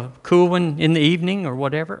drink a cool one in the evening or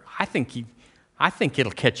whatever? I think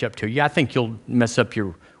it'll catch up to you. I think you'll mess up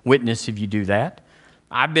your witness if you do that.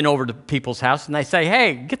 I've been over to people's house and they say,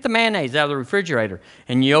 hey, get the mayonnaise out of the refrigerator.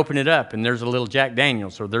 And you open it up and there's a little Jack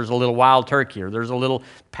Daniels, or there's a little Wild Turkey, or there's a little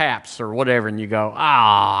Pabst or whatever. And you go,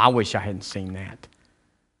 I wish I hadn't seen that.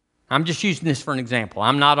 I'm just using this for an example.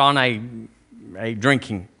 I'm not on a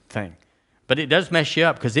drinking thing. But it does mess you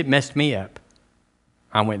up because it messed me up.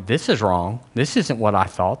 I went, this is wrong. This isn't what I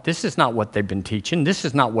thought. This is not what they've been teaching. This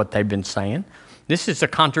is not what they've been saying. This is a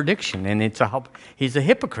contradiction, and he's a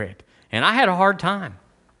hypocrite. And I had a hard time.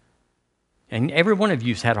 And every one of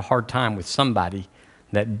you's had a hard time with somebody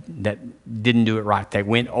that didn't do it right. They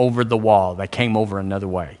went over the wall. They came over another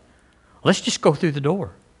way. Let's just go through the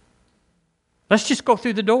door. Let's just go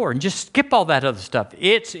through the door and just skip all that other stuff.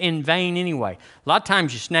 It's in vain anyway. A lot of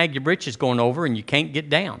times you snag your britches going over and you can't get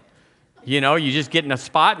down. You just get in a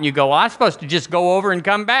spot and you go, well, I'm supposed to just go over and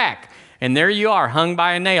come back. And there you are, hung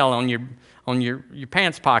by a nail on your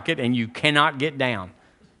pants pocket, and you cannot get down.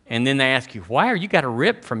 And then they ask you, why are you got a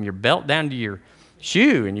rip from your belt down to your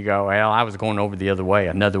shoe? And you go, well, I was going over the other way,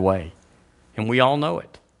 another way. And we all know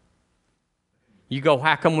it. You go,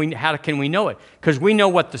 how can we know it? Because we know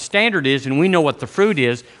what the standard is and we know what the fruit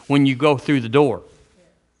is when you go through the door.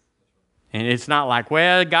 And it's not like,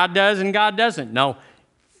 well, God does and God doesn't. No,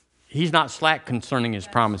 He's not slack concerning His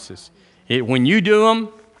promises. When you do them,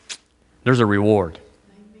 there's a reward.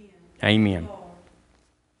 Amen.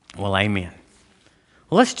 Well, amen.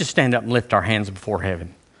 Well, let's just stand up and lift our hands before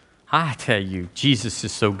heaven. I tell you, Jesus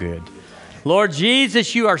is so good. Lord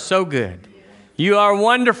Jesus, you are so good. You are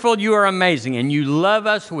wonderful, you are amazing, and you love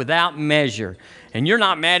us without measure. And you're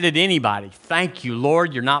not mad at anybody. Thank you,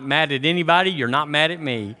 Lord. You're not mad at anybody. You're not mad at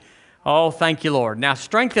me. Oh, thank you, Lord. Now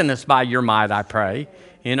strengthen us by your might, I pray,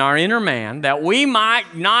 in our inner man, that we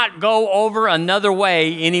might not go over another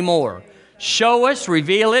way anymore. Show us,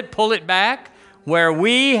 reveal it, pull it back, where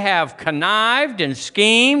we have connived and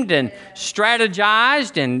schemed and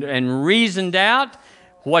strategized and reasoned out.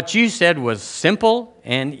 What you said was simple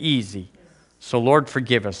and easy. So, Lord,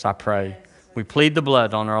 forgive us, I pray. We plead the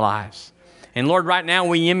blood on our lives. And, Lord, right now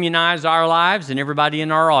we immunize our lives and everybody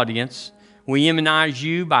in our audience. We immunize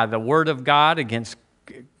you by the Word of God against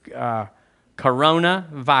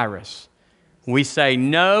coronavirus. We say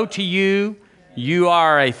no to you. You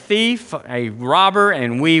are a thief, a robber,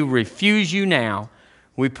 and we refuse you now.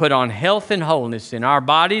 We put on health and wholeness in our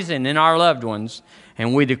bodies and in our loved ones,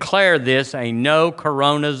 and we declare this a no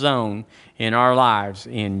corona zone in our lives.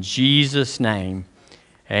 In Jesus' name,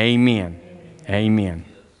 amen. Amen.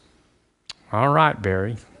 All right,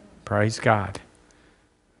 Barry. Praise God.